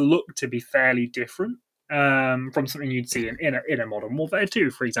guns look to be fairly different from something you'd see in a Modern Warfare 2,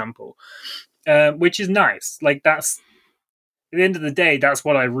 for example, which is nice. Like that's, at the end of the day, that's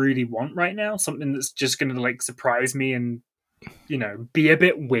what I really want right now. Something that's just going to like surprise me and, you know, be a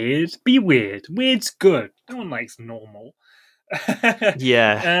bit weird. Be weird. Weird's good. No one likes normal.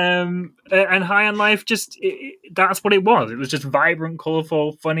 Yeah. And High on Life, just that's what it was. It was just vibrant,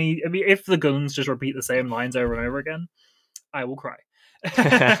 colourful, funny. I mean, if the guns just repeat the same lines over and over again, I will cry.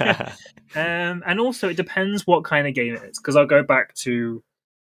 And also, it depends what kind of game it is, because I'll go back to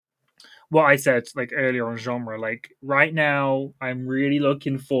what I said like earlier on genre. Like right now, I'm really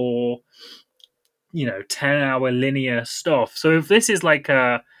looking for, you know, 10-hour linear stuff. So if this is like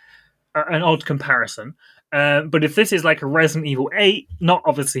an odd comparison, but if this is like a Resident Evil 8, not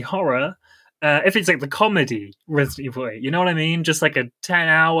obviously horror, if it's like the comedy Resident Evil 8, you know what I mean? Just like a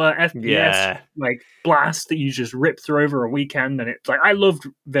 10-hour FPS like blast that you just rip through over a weekend. And it's like, I loved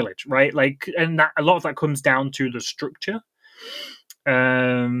Village, right? Like, and that, a lot of that comes down to the structure.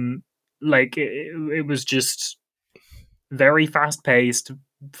 Like it was just very fast paced,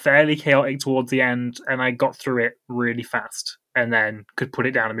 fairly chaotic towards the end, and I got through it really fast and then could put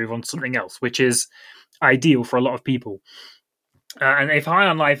it down and move on to something else, which is ideal for a lot of people. And if High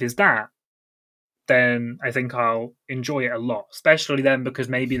on Life is that, then I think I'll enjoy it a lot, especially then because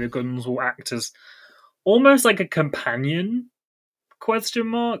maybe the guns will act as almost like a companion, ?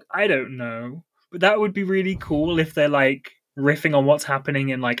 I don't know. But that would be really cool if they're like riffing on what's happening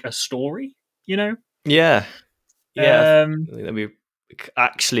in like a story, you know? Yeah. I think that'd be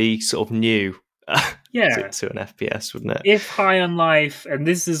actually sort of new to an FPS, wouldn't it? If High on Life, and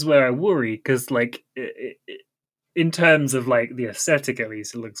this is where I worry, because like in terms of like the aesthetic, at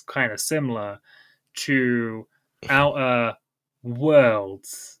least, it looks kind of similar to Outer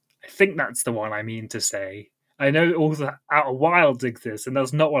Worlds. I think that's the one I mean to say. I know also Outer Wilds exists, and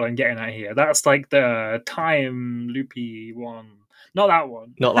that's not what I'm getting at here. That's like the time loopy one. Not that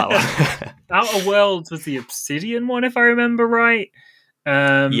one. Not that one. Outer Worlds was the Obsidian one, if I remember right.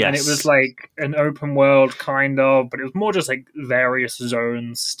 Yes. And it was like an open world, kind of, but it was more just like various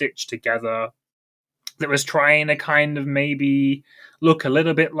zones stitched together that was trying to kind of maybe look a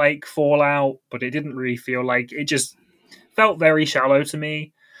little bit like Fallout, but it didn't really feel like it. Just felt very shallow to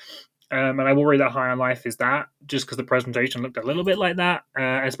me. And I worry that High on Life is that, just because the presentation looked a little bit like that,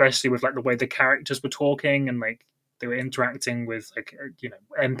 especially with like the way the characters were talking and like they were interacting with like, you know,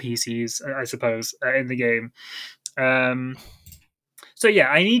 NPCs, I suppose, in the game. So yeah,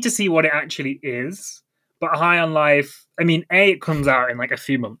 I need to see what it actually is. But High on Life, I mean, A, it comes out in like a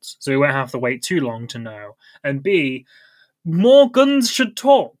few months, so we won't have to wait too long to know. And B, more guns should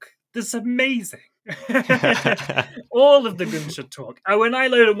talk. This is amazing. All of the guns should talk. And when I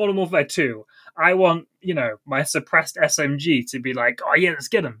load up Modern Warfare 2, I want, you know, my suppressed SMG to be like, oh yeah, let's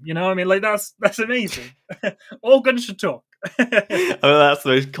get him. You know what I mean? Like, that's amazing. All guns should talk. I mean, that's the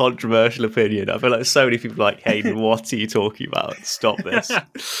most controversial opinion. I feel like so many people are like, Hayden, what are you talking about? Stop this.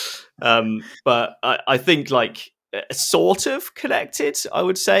 But I think like sort of connected, I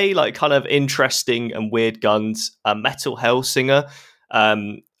would say, like kind of interesting and weird guns. Metal Hellsinger.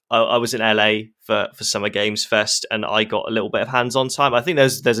 I was in LA for Summer Games Fest, and I got a little bit of hands-on time. I think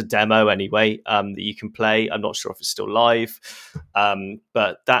there's a demo anyway that you can play. I'm not sure if it's still live,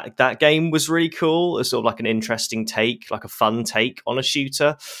 but that game was really cool. It's sort of like an interesting take, like a fun take on a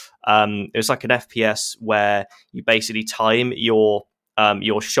shooter. It was like an FPS where you basically time your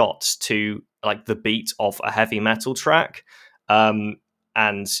shots to like the beat of a heavy metal track. And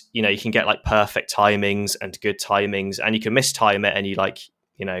you can get like perfect timings and good timings, and you can mistime it, and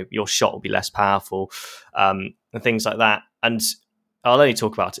your shot will be less powerful, and things like that. And I'll only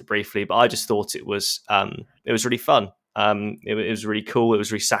talk about it briefly, but I just thought it was really fun. It was really cool. It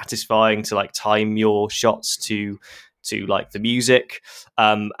was really satisfying to like time your shots to like the music,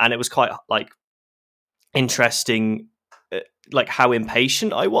 and it was quite like interesting, like how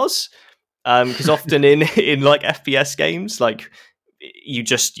impatient I was, because often in like FPS games, like you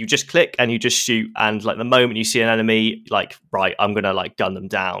just click and you just shoot, and like the moment you see an enemy, like, right, I'm gonna like gun them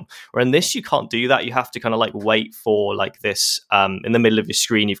down. Or in this, you can't do that. You have to kind of like wait for like this in the middle of your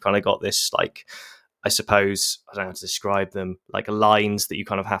screen. You've kind of got this, like, I suppose, I don't know how to describe them, like lines that you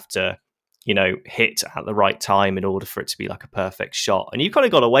kind of have to hit at the right time in order for it to be like a perfect shot, and you kind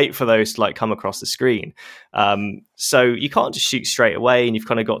of got to wait for those to like come across the screen. So you can't just shoot straight away, and you've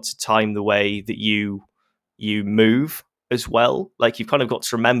kind of got to time the way that you move as well. Like, you've kind of got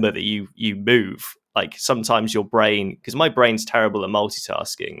to remember that you move. Like, sometimes your brain, because my brain's terrible at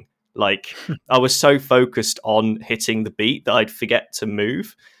multitasking, like I was so focused on hitting the beat that I'd forget to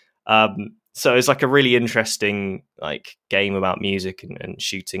move. So it's like a really interesting like game about music and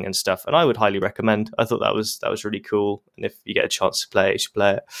shooting and stuff, and I would highly recommend. I thought that was really cool, and if you get a chance to play it, you should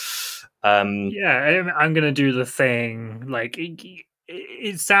play it. Yeah, I'm gonna do the thing. Like,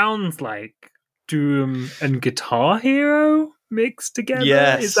 it sounds like Doom and Guitar Hero mixed together.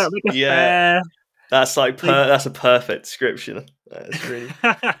 Yes, is that like a fair? That's like that's a perfect description. That's really.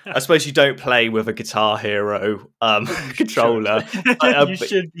 I suppose you don't play with a Guitar Hero controller. You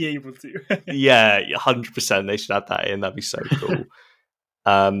should be able to. Yeah, 100%. They should add that in. That'd be so cool.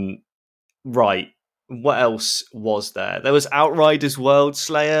 Right. What else was there? There was Outriders World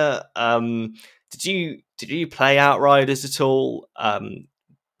Slayer. Did you play Outriders at all?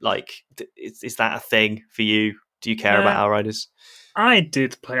 Like, is that a thing for you? Do you care about Outriders? I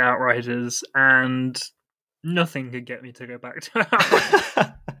did play Outriders, and nothing could get me to go back to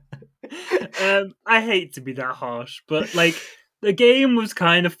Outriders. I hate to be that harsh, but like, the game was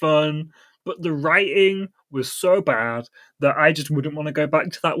kind of fun, but the writing was so bad that I just wouldn't want to go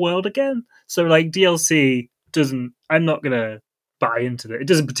back to that world again. So like, DLC doesn't. I'm not gonna buy into it. It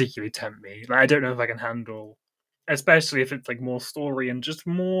doesn't particularly tempt me. Like, I don't know if I can handle, especially if it's like more story and just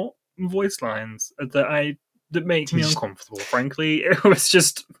more voice lines that make me uncomfortable. Frankly, it was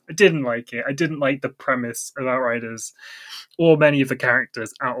just, I didn't like it. I didn't like the premise of Outriders or many of the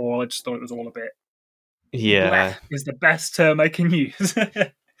characters at all. I just thought it was all a bit. Yeah, bleh is the best term I can use.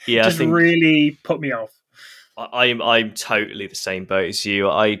 Yeah, just really put me off. I'm totally the same boat as you.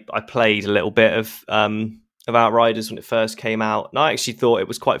 I played a little bit of Outriders when it first came out, and I actually thought it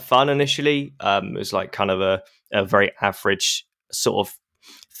was quite fun initially. It was like kind of a very average sort of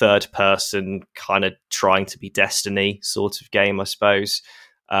third person, kind of trying to be Destiny sort of game, I suppose.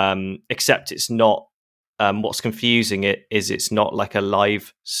 Except it's not. What's confusing it is it's not like a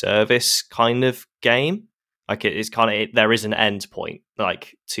live service kind of game. Like, it's kind of, there is an end point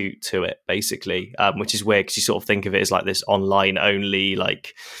like to it basically, which is weird because you sort of think of it as like this online only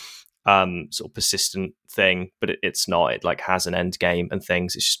like sort of persistent thing, but it's not. It like has an end game and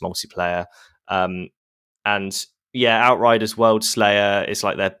things. It's just multiplayer. And yeah, Outriders World Slayer is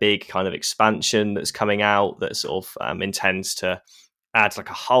like their big kind of expansion that's coming out that sort of intends to add like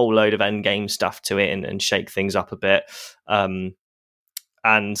a whole load of end game stuff to it and shake things up a bit. And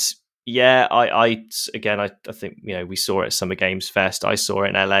yeah, I think we saw it at Summer Games Fest. I saw it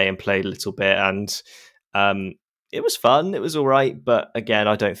in LA and played a little bit, and it was fun. It was all right, but again,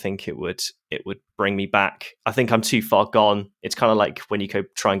 I don't think it would bring me back. I think I'm too far gone. It's kind of like when you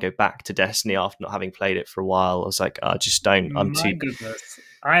try and go back to Destiny after not having played it for a while. I was like, I just don't. My goodness,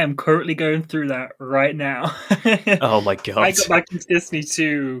 I am currently going through that right now. Oh my god! I got back into Destiny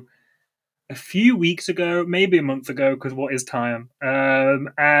 2 a few weeks ago, maybe a month ago, because what is time?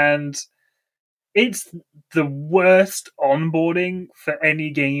 And it's the worst onboarding for any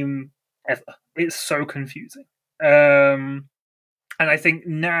game ever. It's so confusing. And I think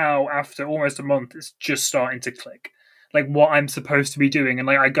now, after almost a month, it's just starting to click. Like, what I'm supposed to be doing. And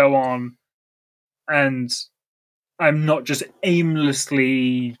like, I go on and I'm not just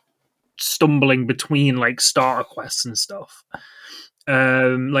aimlessly stumbling between like starter quests and stuff.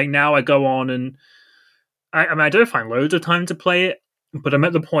 Like now I go on and I mean I don't find loads of time to play it, but I'm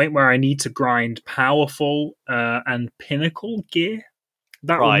at the point where I need to grind powerful and pinnacle gear.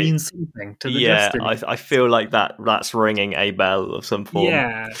 That will Right. mean something to the Yeah, Destiny. I feel like that's ringing a bell of some form.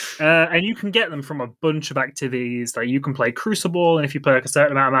 Yeah, and you can get them from a bunch of activities. Like you can play Crucible, and if you play like a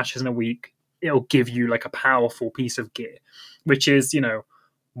certain amount of matches in a week, it'll give you like a powerful piece of gear, which is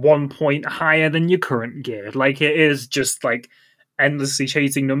 1 point higher than your current gear. Like it is just like endlessly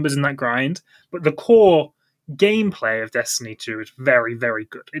chasing numbers in that grind. But the core gameplay of Destiny 2 is very, very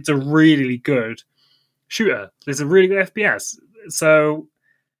good. It's a really good shooter. It's a really good FPS. So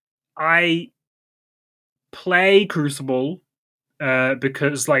I play Crucible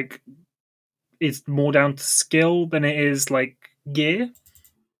because like it's more down to skill than it is like gear,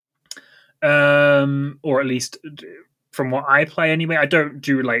 or at least from what I play anyway. I don't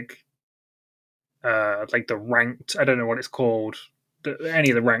do like the ranked. I don't know what it's called. Any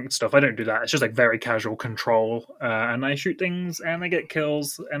of the ranked stuff. I don't do that. It's just like very casual control, and I shoot things and I get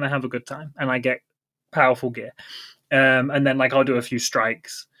kills and I have a good time and I get powerful gear. And then like I'll do a few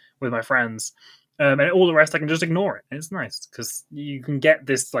strikes with my friends, and all the rest I can just ignore it. And it's nice because you can get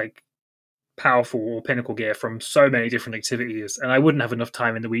this like powerful or pinnacle gear from so many different activities, and I wouldn't have enough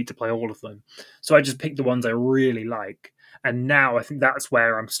time in the week to play all of them. So I just picked the ones I really like. And now I think that's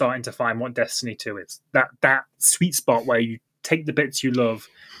where I'm starting to find what Destiny 2 is. That sweet spot where you take the bits you love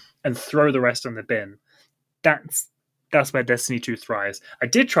and throw the rest in the bin. That's where Destiny 2 thrives. I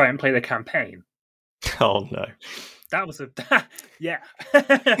did try and play the campaign. Oh no. That was yeah.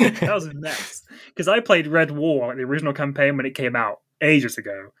 That was a mess. Because I played Red War, like the original campaign when it came out ages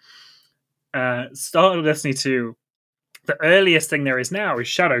ago. Started of Destiny 2, the earliest thing there is now is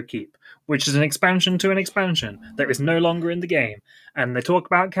Shadowkeep, which is an expansion to an expansion that is no longer in the game. And they talk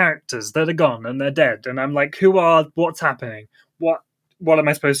about characters that are gone and they're dead. And I'm like, what's happening? What am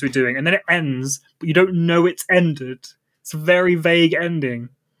I supposed to be doing? And then it ends, but you don't know it's ended. It's a very vague ending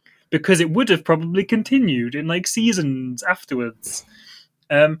because it would have probably continued in like seasons afterwards.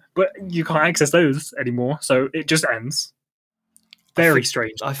 But you can't access those anymore, so it just ends. Very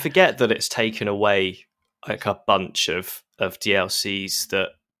strange. I forget that it's taken away like a bunch of DLCs that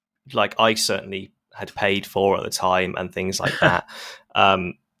like I certainly had paid for at the time and things like that.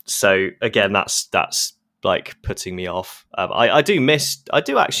 So again, that's like putting me off. I do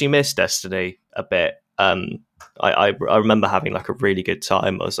actually miss Destiny a bit. I remember having like a really good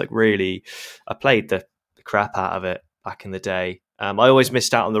time. I played the crap out of it back in the day. I always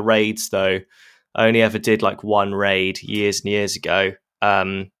missed out on the raids though. I only ever did like one raid years and years ago.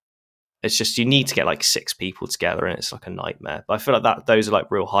 It's just you need to get like 6 people together and it's like a nightmare. But I feel like those are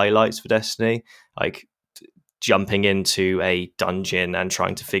like real highlights for Destiny, like jumping into a dungeon and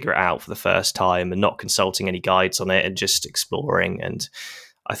trying to figure it out for the first time and not consulting any guides on it and just exploring. And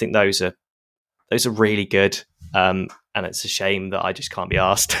I think those are really good. And it's a shame that I just can't be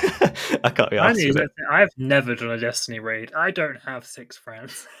asked. I can't be asked. I've never done a Destiny raid. I don't have 6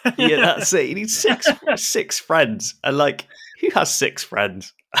 friends. Yeah, that's it. You need six friends, and like, who has 6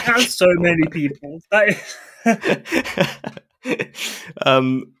 friends? I have so many people. And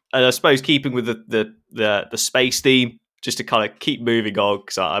I suppose keeping with the space theme, just to kind of keep moving on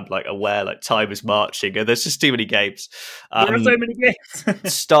because I'm like aware like time is marching and there's just too many games. There are so many games.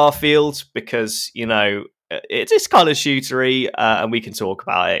 Starfield, because it's kind of shootery, and we can talk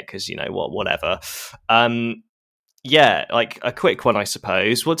about it because whatever. Yeah, like a quick one, I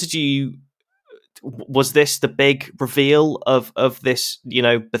suppose. Was this the big reveal of this,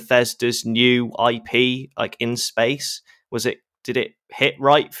 Bethesda's new IP, like in space? Did it hit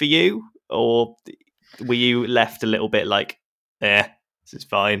right for you, or were you left a little bit like, this is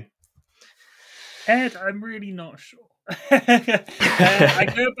fine? Ed, I'm really not sure.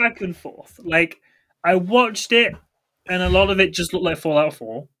 I go back and forth. Like, I watched it, and a lot of it just looked like Fallout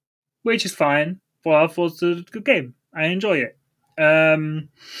 4, which is fine. Fallout 4 is a good game. I enjoy it.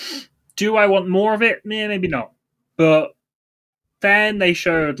 Do I want more of it? Yeah, maybe not. But then they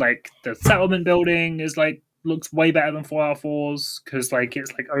showed like the settlement building is like looks way better than Fallout 4's because like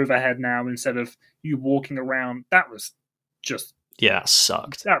it's like overhead now instead of you walking around. That was just that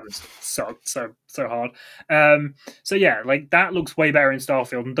sucked. That was sucked so hard. So yeah, like that looks way better in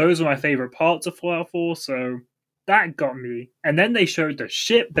Starfield, and those are my favorite parts of Fallout 4. So that got me. And then they showed the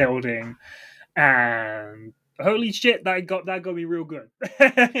shipbuilding, and holy shit, that got me real good.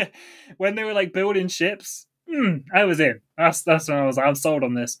 When they were like building ships, I was in. That's when I was like, I'm sold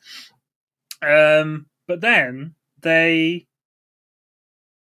on this. But then they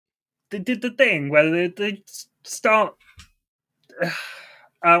did the thing where they start.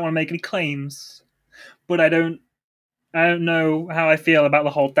 I don't want to make any claims, but I don't know how I feel about the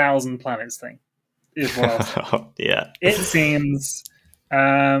whole 1,000 planets thing. Is what I'll say. Yeah. It seems.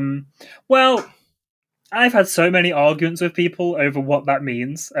 Well, I've had so many arguments with people over what that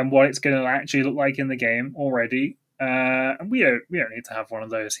means and what it's going to actually look like in the game already. And we don't need to have one of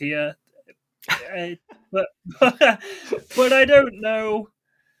those here. But but I don't know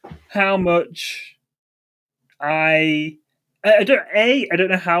how much I don't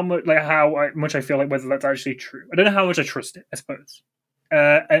know how much I feel like whether that's actually true. I don't know how much I trust it, I suppose.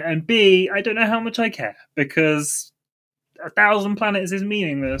 And B, I don't know how much I care, because 1,000 planets is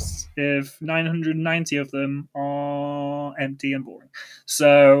meaningless if 990 of them are empty and boring.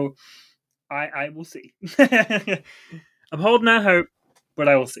 So I will see. I'm holding out hope, but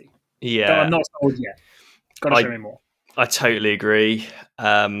I will see. Yeah. I'm not sold yet. Gotta show me more. I totally agree.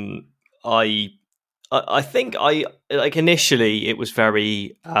 I think initially it was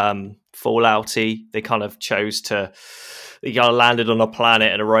very Fallouty. They kind of chose to. They kind of landed on a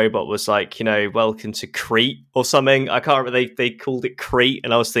planet and a robot was like, welcome to Crete or something. I can't remember. They called it Crete,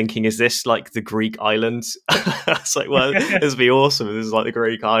 and I was thinking, is this like the Greek islands? I was like, well, this would be awesome. This is like the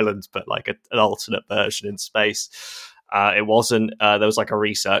Greek islands, but like an alternate version in space. It wasn't. There was like a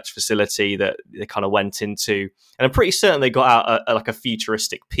research facility that they kind of went into, and I'm pretty certain they got out like a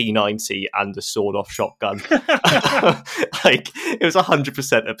futuristic P90 and a sawed-off shotgun. Like it was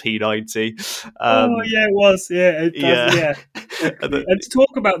 100% a P90. Oh yeah, it was. Yeah, it does, yeah. And to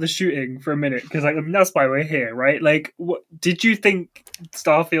talk about the shooting for a minute, because that's why we're here, right? Like, what did you think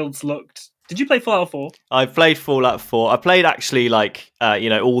Starfield's looked? Did you play Fallout 4? I played Fallout 4. I played actually like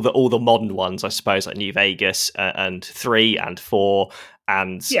all the modern ones, I suppose, like New Vegas and 3 and 4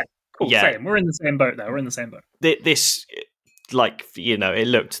 and yeah, cool. Yeah. Same. We're in the same boat, though. We're in the same boat. This, like, it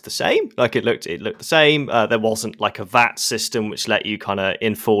looked the same. Like it looked the same. There wasn't like a VAT system which let you kind of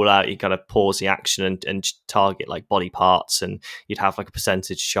in Fallout you kind of pause the action and target like body parts, and you'd have like a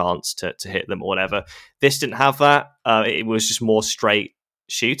percentage chance to hit them or whatever. This didn't have that. It was just more straight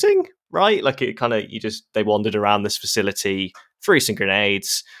shooting. Right, like it kind of they wandered around this facility, threw some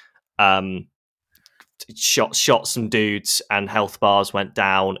grenades, shot some dudes, and health bars went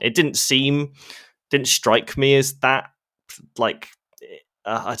down. It didn't strike me as that like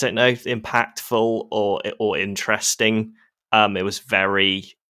I don't know, impactful or interesting. It was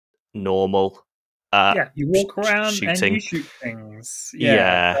very normal. You walk around shooting. And you shoot things.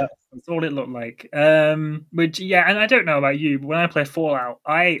 Yeah. That's all it looked like. Which, yeah, and I don't know about you, but when I play Fallout,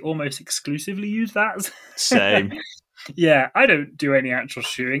 I almost exclusively use that. Same. Yeah, I don't do any actual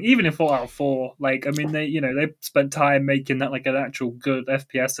shooting, even in Fallout 4. Like, I mean, they spent time making that like an actual good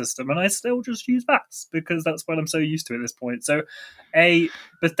FPS system, and I still just use VATs because that's what I'm so used to at this point. So, a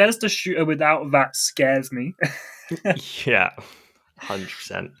Bethesda shooter without VATs scares me. Yeah,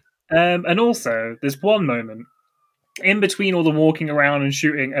 100%. And also, there's one moment in between all the walking around and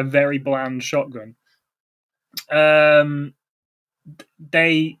shooting a very bland shotgun.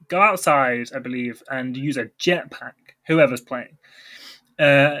 They go outside, I believe, and use a jetpack. Whoever's playing,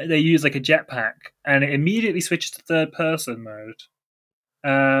 they use like a jetpack, and it immediately switches to third person mode.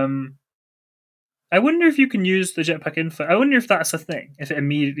 I wonder if you can use the jetpack info. I wonder if that's a thing. If it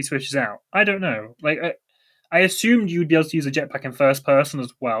immediately switches out, I don't know. Like, I assumed you'd be able to use a jetpack in first person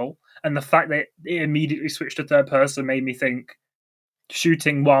as well, and the fact that it immediately switched to third person made me think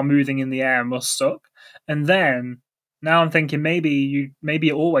shooting while moving in the air must suck. And then now I'm thinking maybe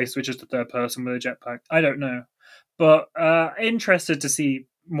it always switches to third person with a jetpack. I don't know, but interested to see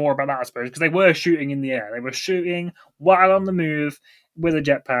more about that, I suppose, because they were shooting in the air. They were shooting while on the move with a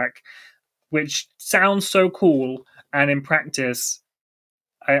jetpack, which sounds so cool, and in practice,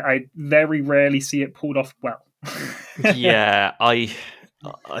 I very rarely see it pulled off well. Yeah, I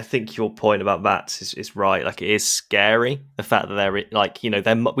think your point about that is right. Like, it is scary, the fact that they're like,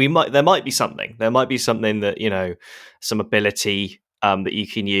 there might be something that, some ability that you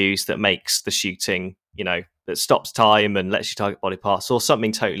can use that makes the shooting, that stops time and lets you target body parts, or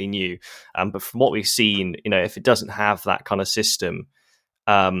something totally new. But from what we've seen, if it doesn't have that kind of system,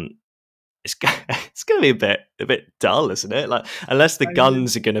 it's going to be a bit dull, isn't it? Like, unless the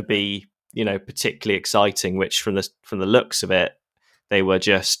guns are going to be, particularly exciting, which from the looks of it, they were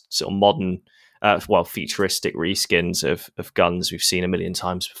just sort of modern, futuristic reskins of guns we've seen a million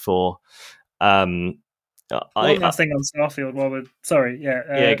times before. One last thing on Starfield. Go for it.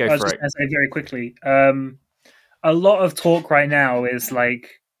 I was just going to say very quickly. A lot of talk right now is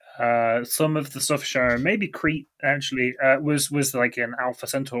like some of the stuff shown, maybe Crete actually was like an Alpha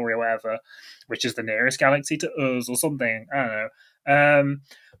Centauri or whatever, which is the nearest galaxy to us or something. I don't know.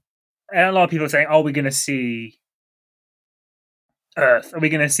 And a lot of people are saying, "Oh, we're going to see Earth? Are we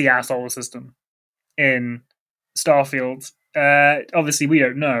going to see our solar system in Starfield? Obviously, we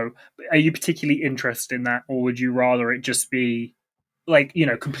don't know. But are you particularly interested in that, or would you rather it just be like,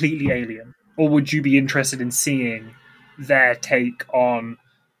 completely alien? Or would you be interested in seeing their take on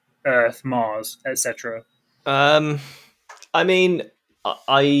Earth, Mars, etc.? Um, I mean,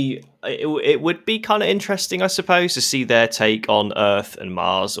 it would be kind of interesting, I suppose, to see their take on Earth and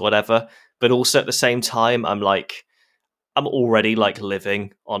Mars or whatever. But also at the same time, I'm already like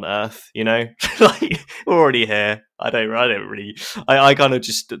living on Earth, like we're already here. I don't really. I kind of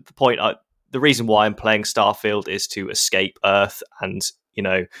just at the point. The reason why I'm playing Starfield is to escape Earth and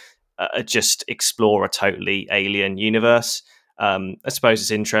just explore a totally alien universe. I suppose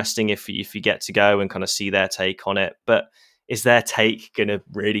it's interesting if you get to go and kind of see their take on it, but is their take going to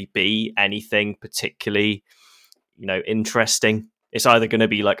really be anything particularly, interesting? It's either going to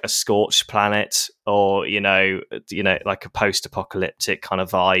be like a scorched planet or like a post-apocalyptic kind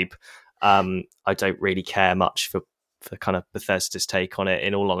of vibe. I don't really care much for kind of Bethesda's take on it.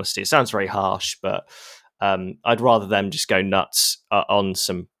 In all honesty, it sounds very harsh, but I'd rather them just go nuts on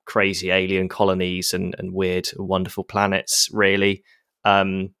some crazy alien colonies and weird, wonderful planets. Really,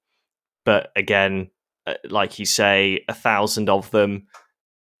 but again, like you say, 1,000 of them.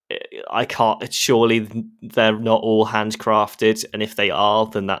 I can't. Surely they're not all handcrafted, and if they are,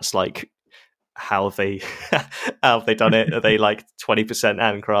 then that's like how have they how have they done it? Are they like 20%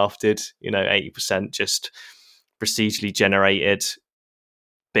 handcrafted? 80% just procedurally generated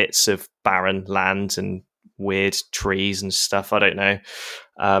bits of barren land and weird trees and stuff. I don't know.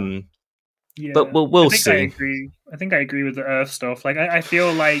 Yeah, but we'll see. I agree. I think I agree with the Earth stuff. Like, I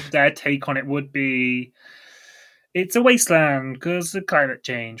feel like their take on it would be, it's a wasteland because of climate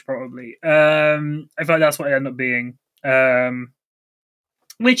change, probably. I feel like that's what it ended up being,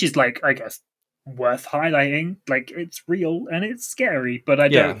 which is like, I guess, worth highlighting. Like, it's real and it's scary, but I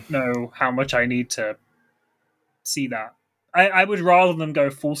don't know how much I need to see that. I would rather them go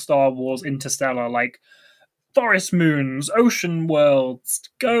full Star Wars, Interstellar, like forest moons, ocean worlds.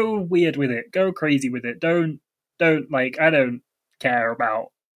 Go weird with it. Go crazy with it. Don't like. I don't care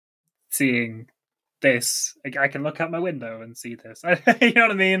about seeing this. Like, I can look out my window and see this. You know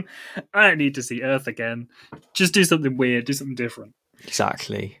what I mean? I don't need to see Earth again. Just do something weird. Do something different.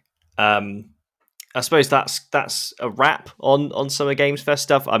 Exactly. I suppose that's a wrap on Summer Games Fest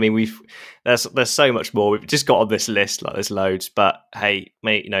stuff. I mean, there's so much more. We've just got on this list, like there's loads. But hey,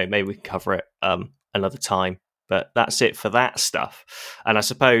 maybe we can cover it another time. But that's it for that stuff. And I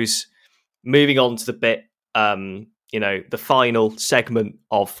suppose moving on to the bit, the final segment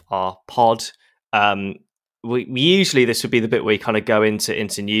of our pod. We usually, this would be the bit where we kind of go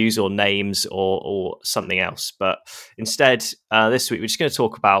into news or names or something else, but instead this week we're just going to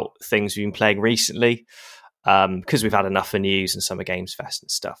talk about things we've been playing recently, because we've had enough of news and Summer Games Fest and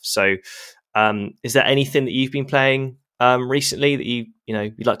stuff. So is there anything that you've been playing recently that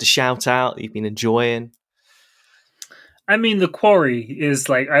you'd like to shout out that you've been enjoying? I mean, The Quarry is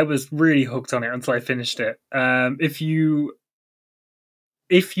like, I was really hooked on it until I finished it. If you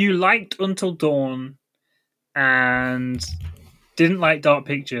liked Until Dawn and didn't like Dark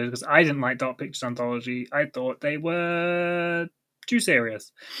Pictures, because I didn't like Dark Pictures Anthology, I thought they were too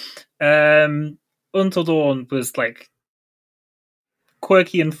serious. Until Dawn was like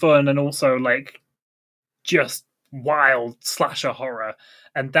quirky and fun, and also like just wild slasher horror,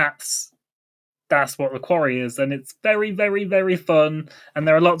 and that's what The Quarry is, and it's very, very, very fun, and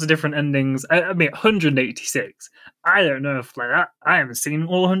there are lots of different endings. I mean, 186. I don't know if like that. I haven't seen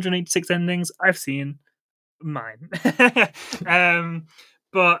all 186 endings. I've seen mine.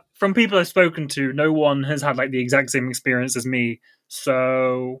 But from people I've spoken to, no one has had like the exact same experience as me.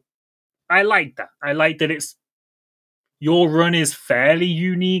 So I like that. I like that your run is fairly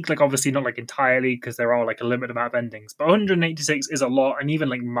unique. Like, obviously not like entirely, because there are like a limited amount of endings, but 186 is a lot, and even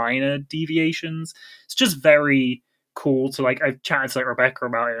like minor deviations. It's just very cool to like, I've chatted to like Rebecca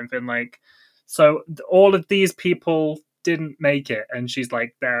about it and been like, so all of these people didn't make it, and she's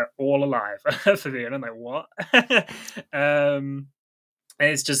like, they're all alive for me, and I'm like, what? And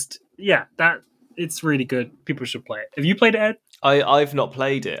it's just, yeah, that it's really good. People should play it. Have you played it, Ed? I've not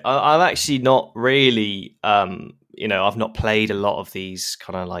played it. I'm actually not really I've not played a lot of these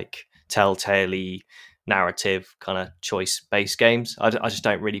kind of like telltale narrative kind of choice based games. I just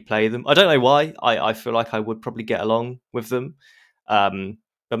don't really play them. I don't know why. I feel like I would probably get along with them,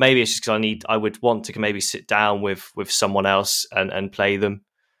 but maybe it's just because I would want to maybe sit down with someone else and play them.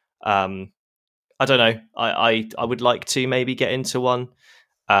 I don't know. I would like to maybe get into one,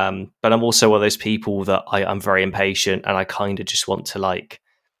 but I'm also one of those people that I'm very impatient, and I kind of just want to like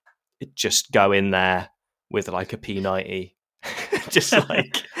just go in there with like a P90 just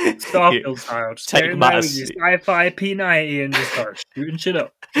like Starfield style. Just take go in there with mass. your sci-fi P90 and just start shooting shit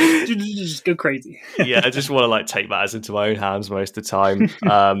up. Just go crazy. Yeah, I just want to like take matters into my own hands most of the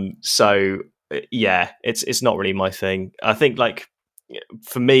time. So yeah, it's not really my thing. I think like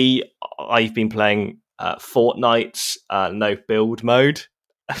for me, I've been playing Fortnite no build mode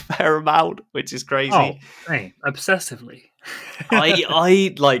a fair amount, which is crazy. Oh, hey, obsessively.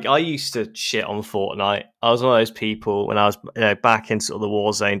 I used to shit on Fortnite. I was one of those people when I was back in sort of the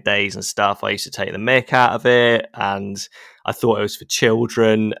Warzone days and stuff. I used to take the mick out of it, and I thought it was for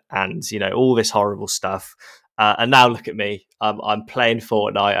children, and all this horrible stuff. And now look at me. I'm playing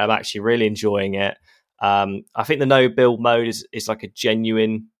Fortnite. I'm actually really enjoying it. I think the no build mode is like a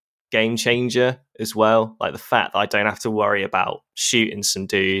genuine game changer as well. Like the fact that I don't have to worry about shooting some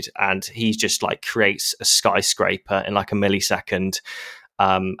dude and he just like creates a skyscraper in like a millisecond,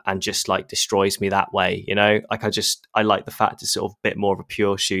 and just like destroys me that way. Like I like the fact it's sort of a bit more of a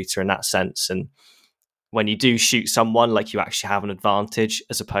pure shooter in that sense. And when you do shoot someone, like you actually have an advantage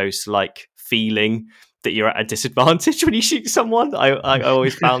as opposed to like feeling that you're at a disadvantage when you shoot someone. I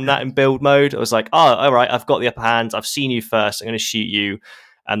always found that in build mode. I was like, oh, all right, I've got the upper hand. I've seen you first. I'm going to shoot you.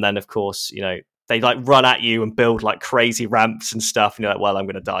 And then, of course, they like run at you and build like crazy ramps and stuff. And you're like, well, I'm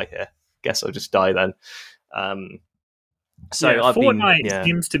going to die here. Guess I'll just die then. Fortnite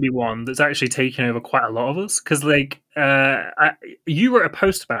seems to be one that's actually taken over quite a lot of us because, like, you wrote a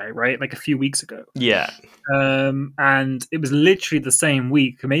post about it, right? Like a few weeks ago. Yeah. And it was literally the same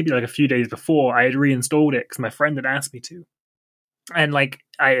week, maybe like a few days before, I had reinstalled it because my friend had asked me to. And like,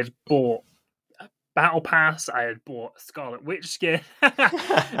 I had bought a Battle Pass, I had bought a Scarlet Witch skin,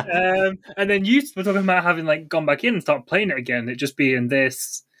 and then you were talking about having like gone back in and started playing it again. It just being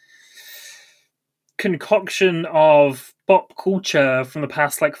this concoction of pop culture from the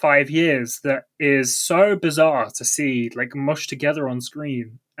past like 5 years that is so bizarre to see like mushed together on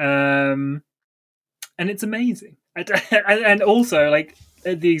screen, and it's amazing. And also like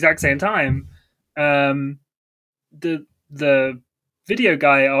at the exact same time, the video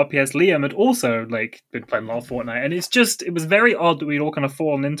guy RPS Liam had also like been playing a lot of Fortnite, and it was very odd that we'd all kind of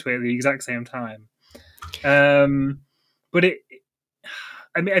fallen into it at the exact same time. But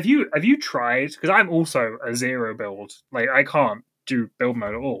I mean, have you tried? Because I'm also a zero build. Like, I can't do build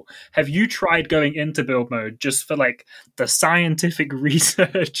mode at all. Have you tried going into build mode just for like the scientific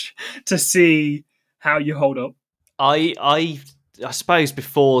research to see how you hold up? I suppose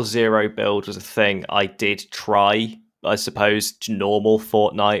before zero build was a thing, I did try, I suppose, normal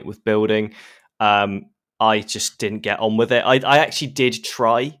Fortnite with building. I just didn't get on with it. I actually did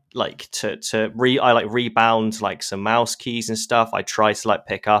try like I like rebound like some mouse keys and stuff. I tried to like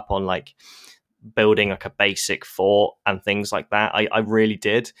pick up on like building like a basic fort and things like that. I really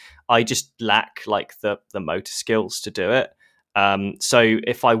did. I just lack like the motor skills to do it. So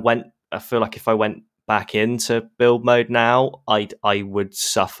I feel like if I went back into build mode now, I would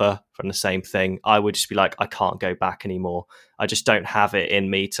suffer from the same thing. I would just be like, I can't go back anymore. I just don't have it in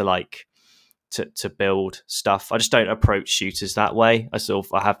me to like to build stuff. I just don't approach shooters that way. I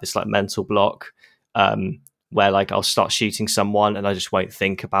have this like mental block where like I'll start shooting someone and I just won't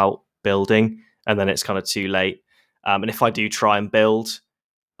think about building, and then it's kind of too late. And if I do try and build,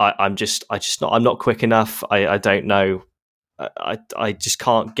 I'm not quick enough. I don't know. I just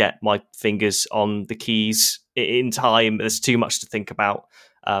can't get my fingers on the keys in time. There's too much to think about.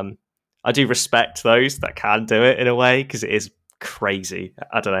 I do respect those that can do it in a way because it is crazy.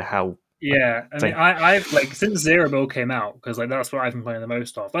 I don't know how. Yeah, I mean, I've like since Zero Build came out, because like that's what I've been playing the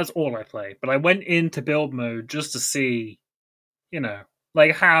most of. That's all I play. But I went into build mode just to see,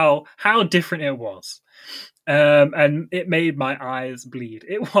 like how different it was, and it made my eyes bleed.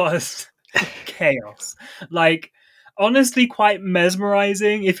 It was chaos. Like honestly, quite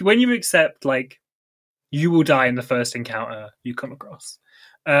mesmerizing. When you accept like you will die in the first encounter you come across,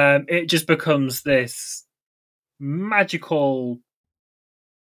 it just becomes this magical.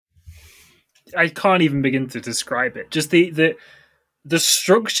 I can't even begin to describe it. Just the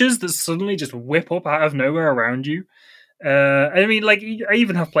structures that suddenly just whip up out of nowhere around you. I mean, like I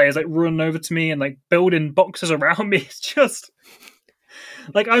even have players like run over to me and like building boxes around me. It's just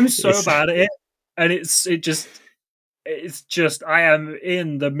like I'm so bad at it, and it's just I am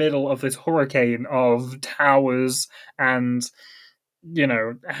in the middle of this hurricane of towers and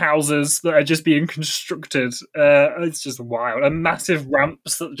houses that are just being constructed. It's just wild. And massive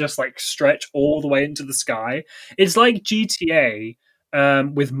ramps that just like stretch all the way into the sky. It's like GTA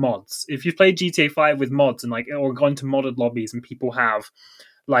with mods. If you've played GTA 5 with mods and like or gone to modded lobbies and people have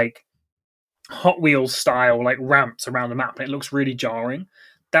like Hot Wheels style like ramps around the map and it looks really jarring.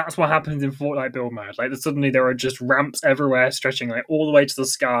 that's what happens in Fortnite build mode. Like, suddenly there are just ramps everywhere, stretching like all the way to the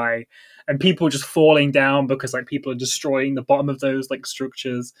sky, and people just falling down because like people are destroying the bottom of those like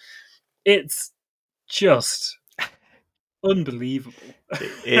structures. It's just unbelievable.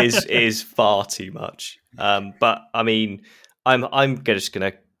 It is far too much. But I mean, I'm just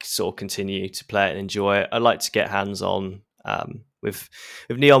gonna sort of continue to play it and enjoy it. I'd like to get hands on with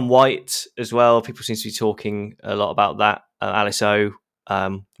Neon White as well. People seem to be talking a lot about that. Alice O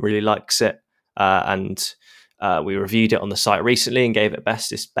really likes it, and we reviewed it on the site recently and gave it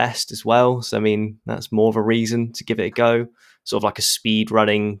bestest best as well. So I mean, that's more of a reason to give it a go. Sort of like a speed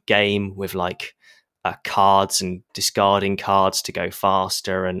running game with like cards and discarding cards to go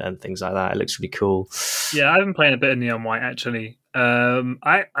faster and things like that. It looks really cool. Yeah, I've been playing a bit of Neon White actually.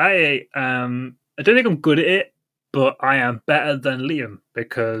 I don't think I'm good at it, but I am better than Liam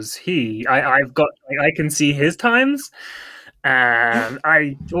because I can see his times, and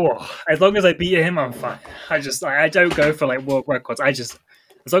as long as I beat him, I'm fine. I don't go for like world records.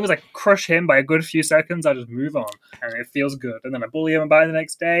 As long as I crush him by a good few seconds, I just move on, and it feels good. And then I bully him by the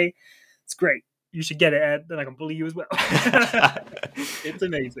next day. It's great. You should get it, Ed. Then I can bully you as well. It's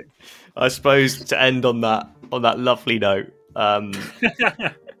amazing. I suppose to end on that lovely note.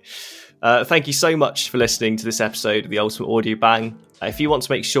 Thank you so much for listening to this episode of the Ultimate Audio Bang. If you want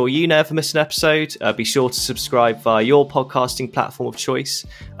to make sure you never miss an episode, be sure to subscribe via your podcasting platform of choice.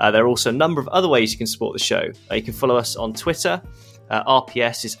 There are also a number of other ways you can support the show. You can follow us on Twitter.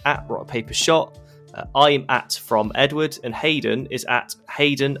 RPS is at RockPaperShot. I'm at From Edward, and Hayden is at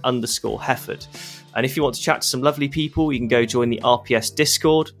Hayden_Hefford. And if you want to chat to some lovely people, you can go join the RPS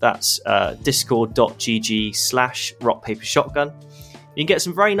Discord. That's discord.gg/rockpapershotgun. You can get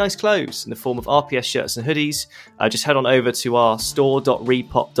some very nice clothes in the form of RPS shirts and hoodies. Just head on over to our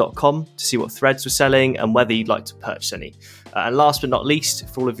store.repop.com to see what threads we're selling and whether you'd like to purchase any. And last but not least,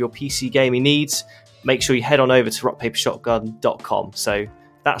 for all of your PC gaming needs, make sure you head on over to rockpapershotgun.com. So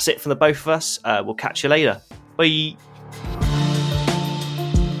that's it from the both of us. We'll catch you later. Bye.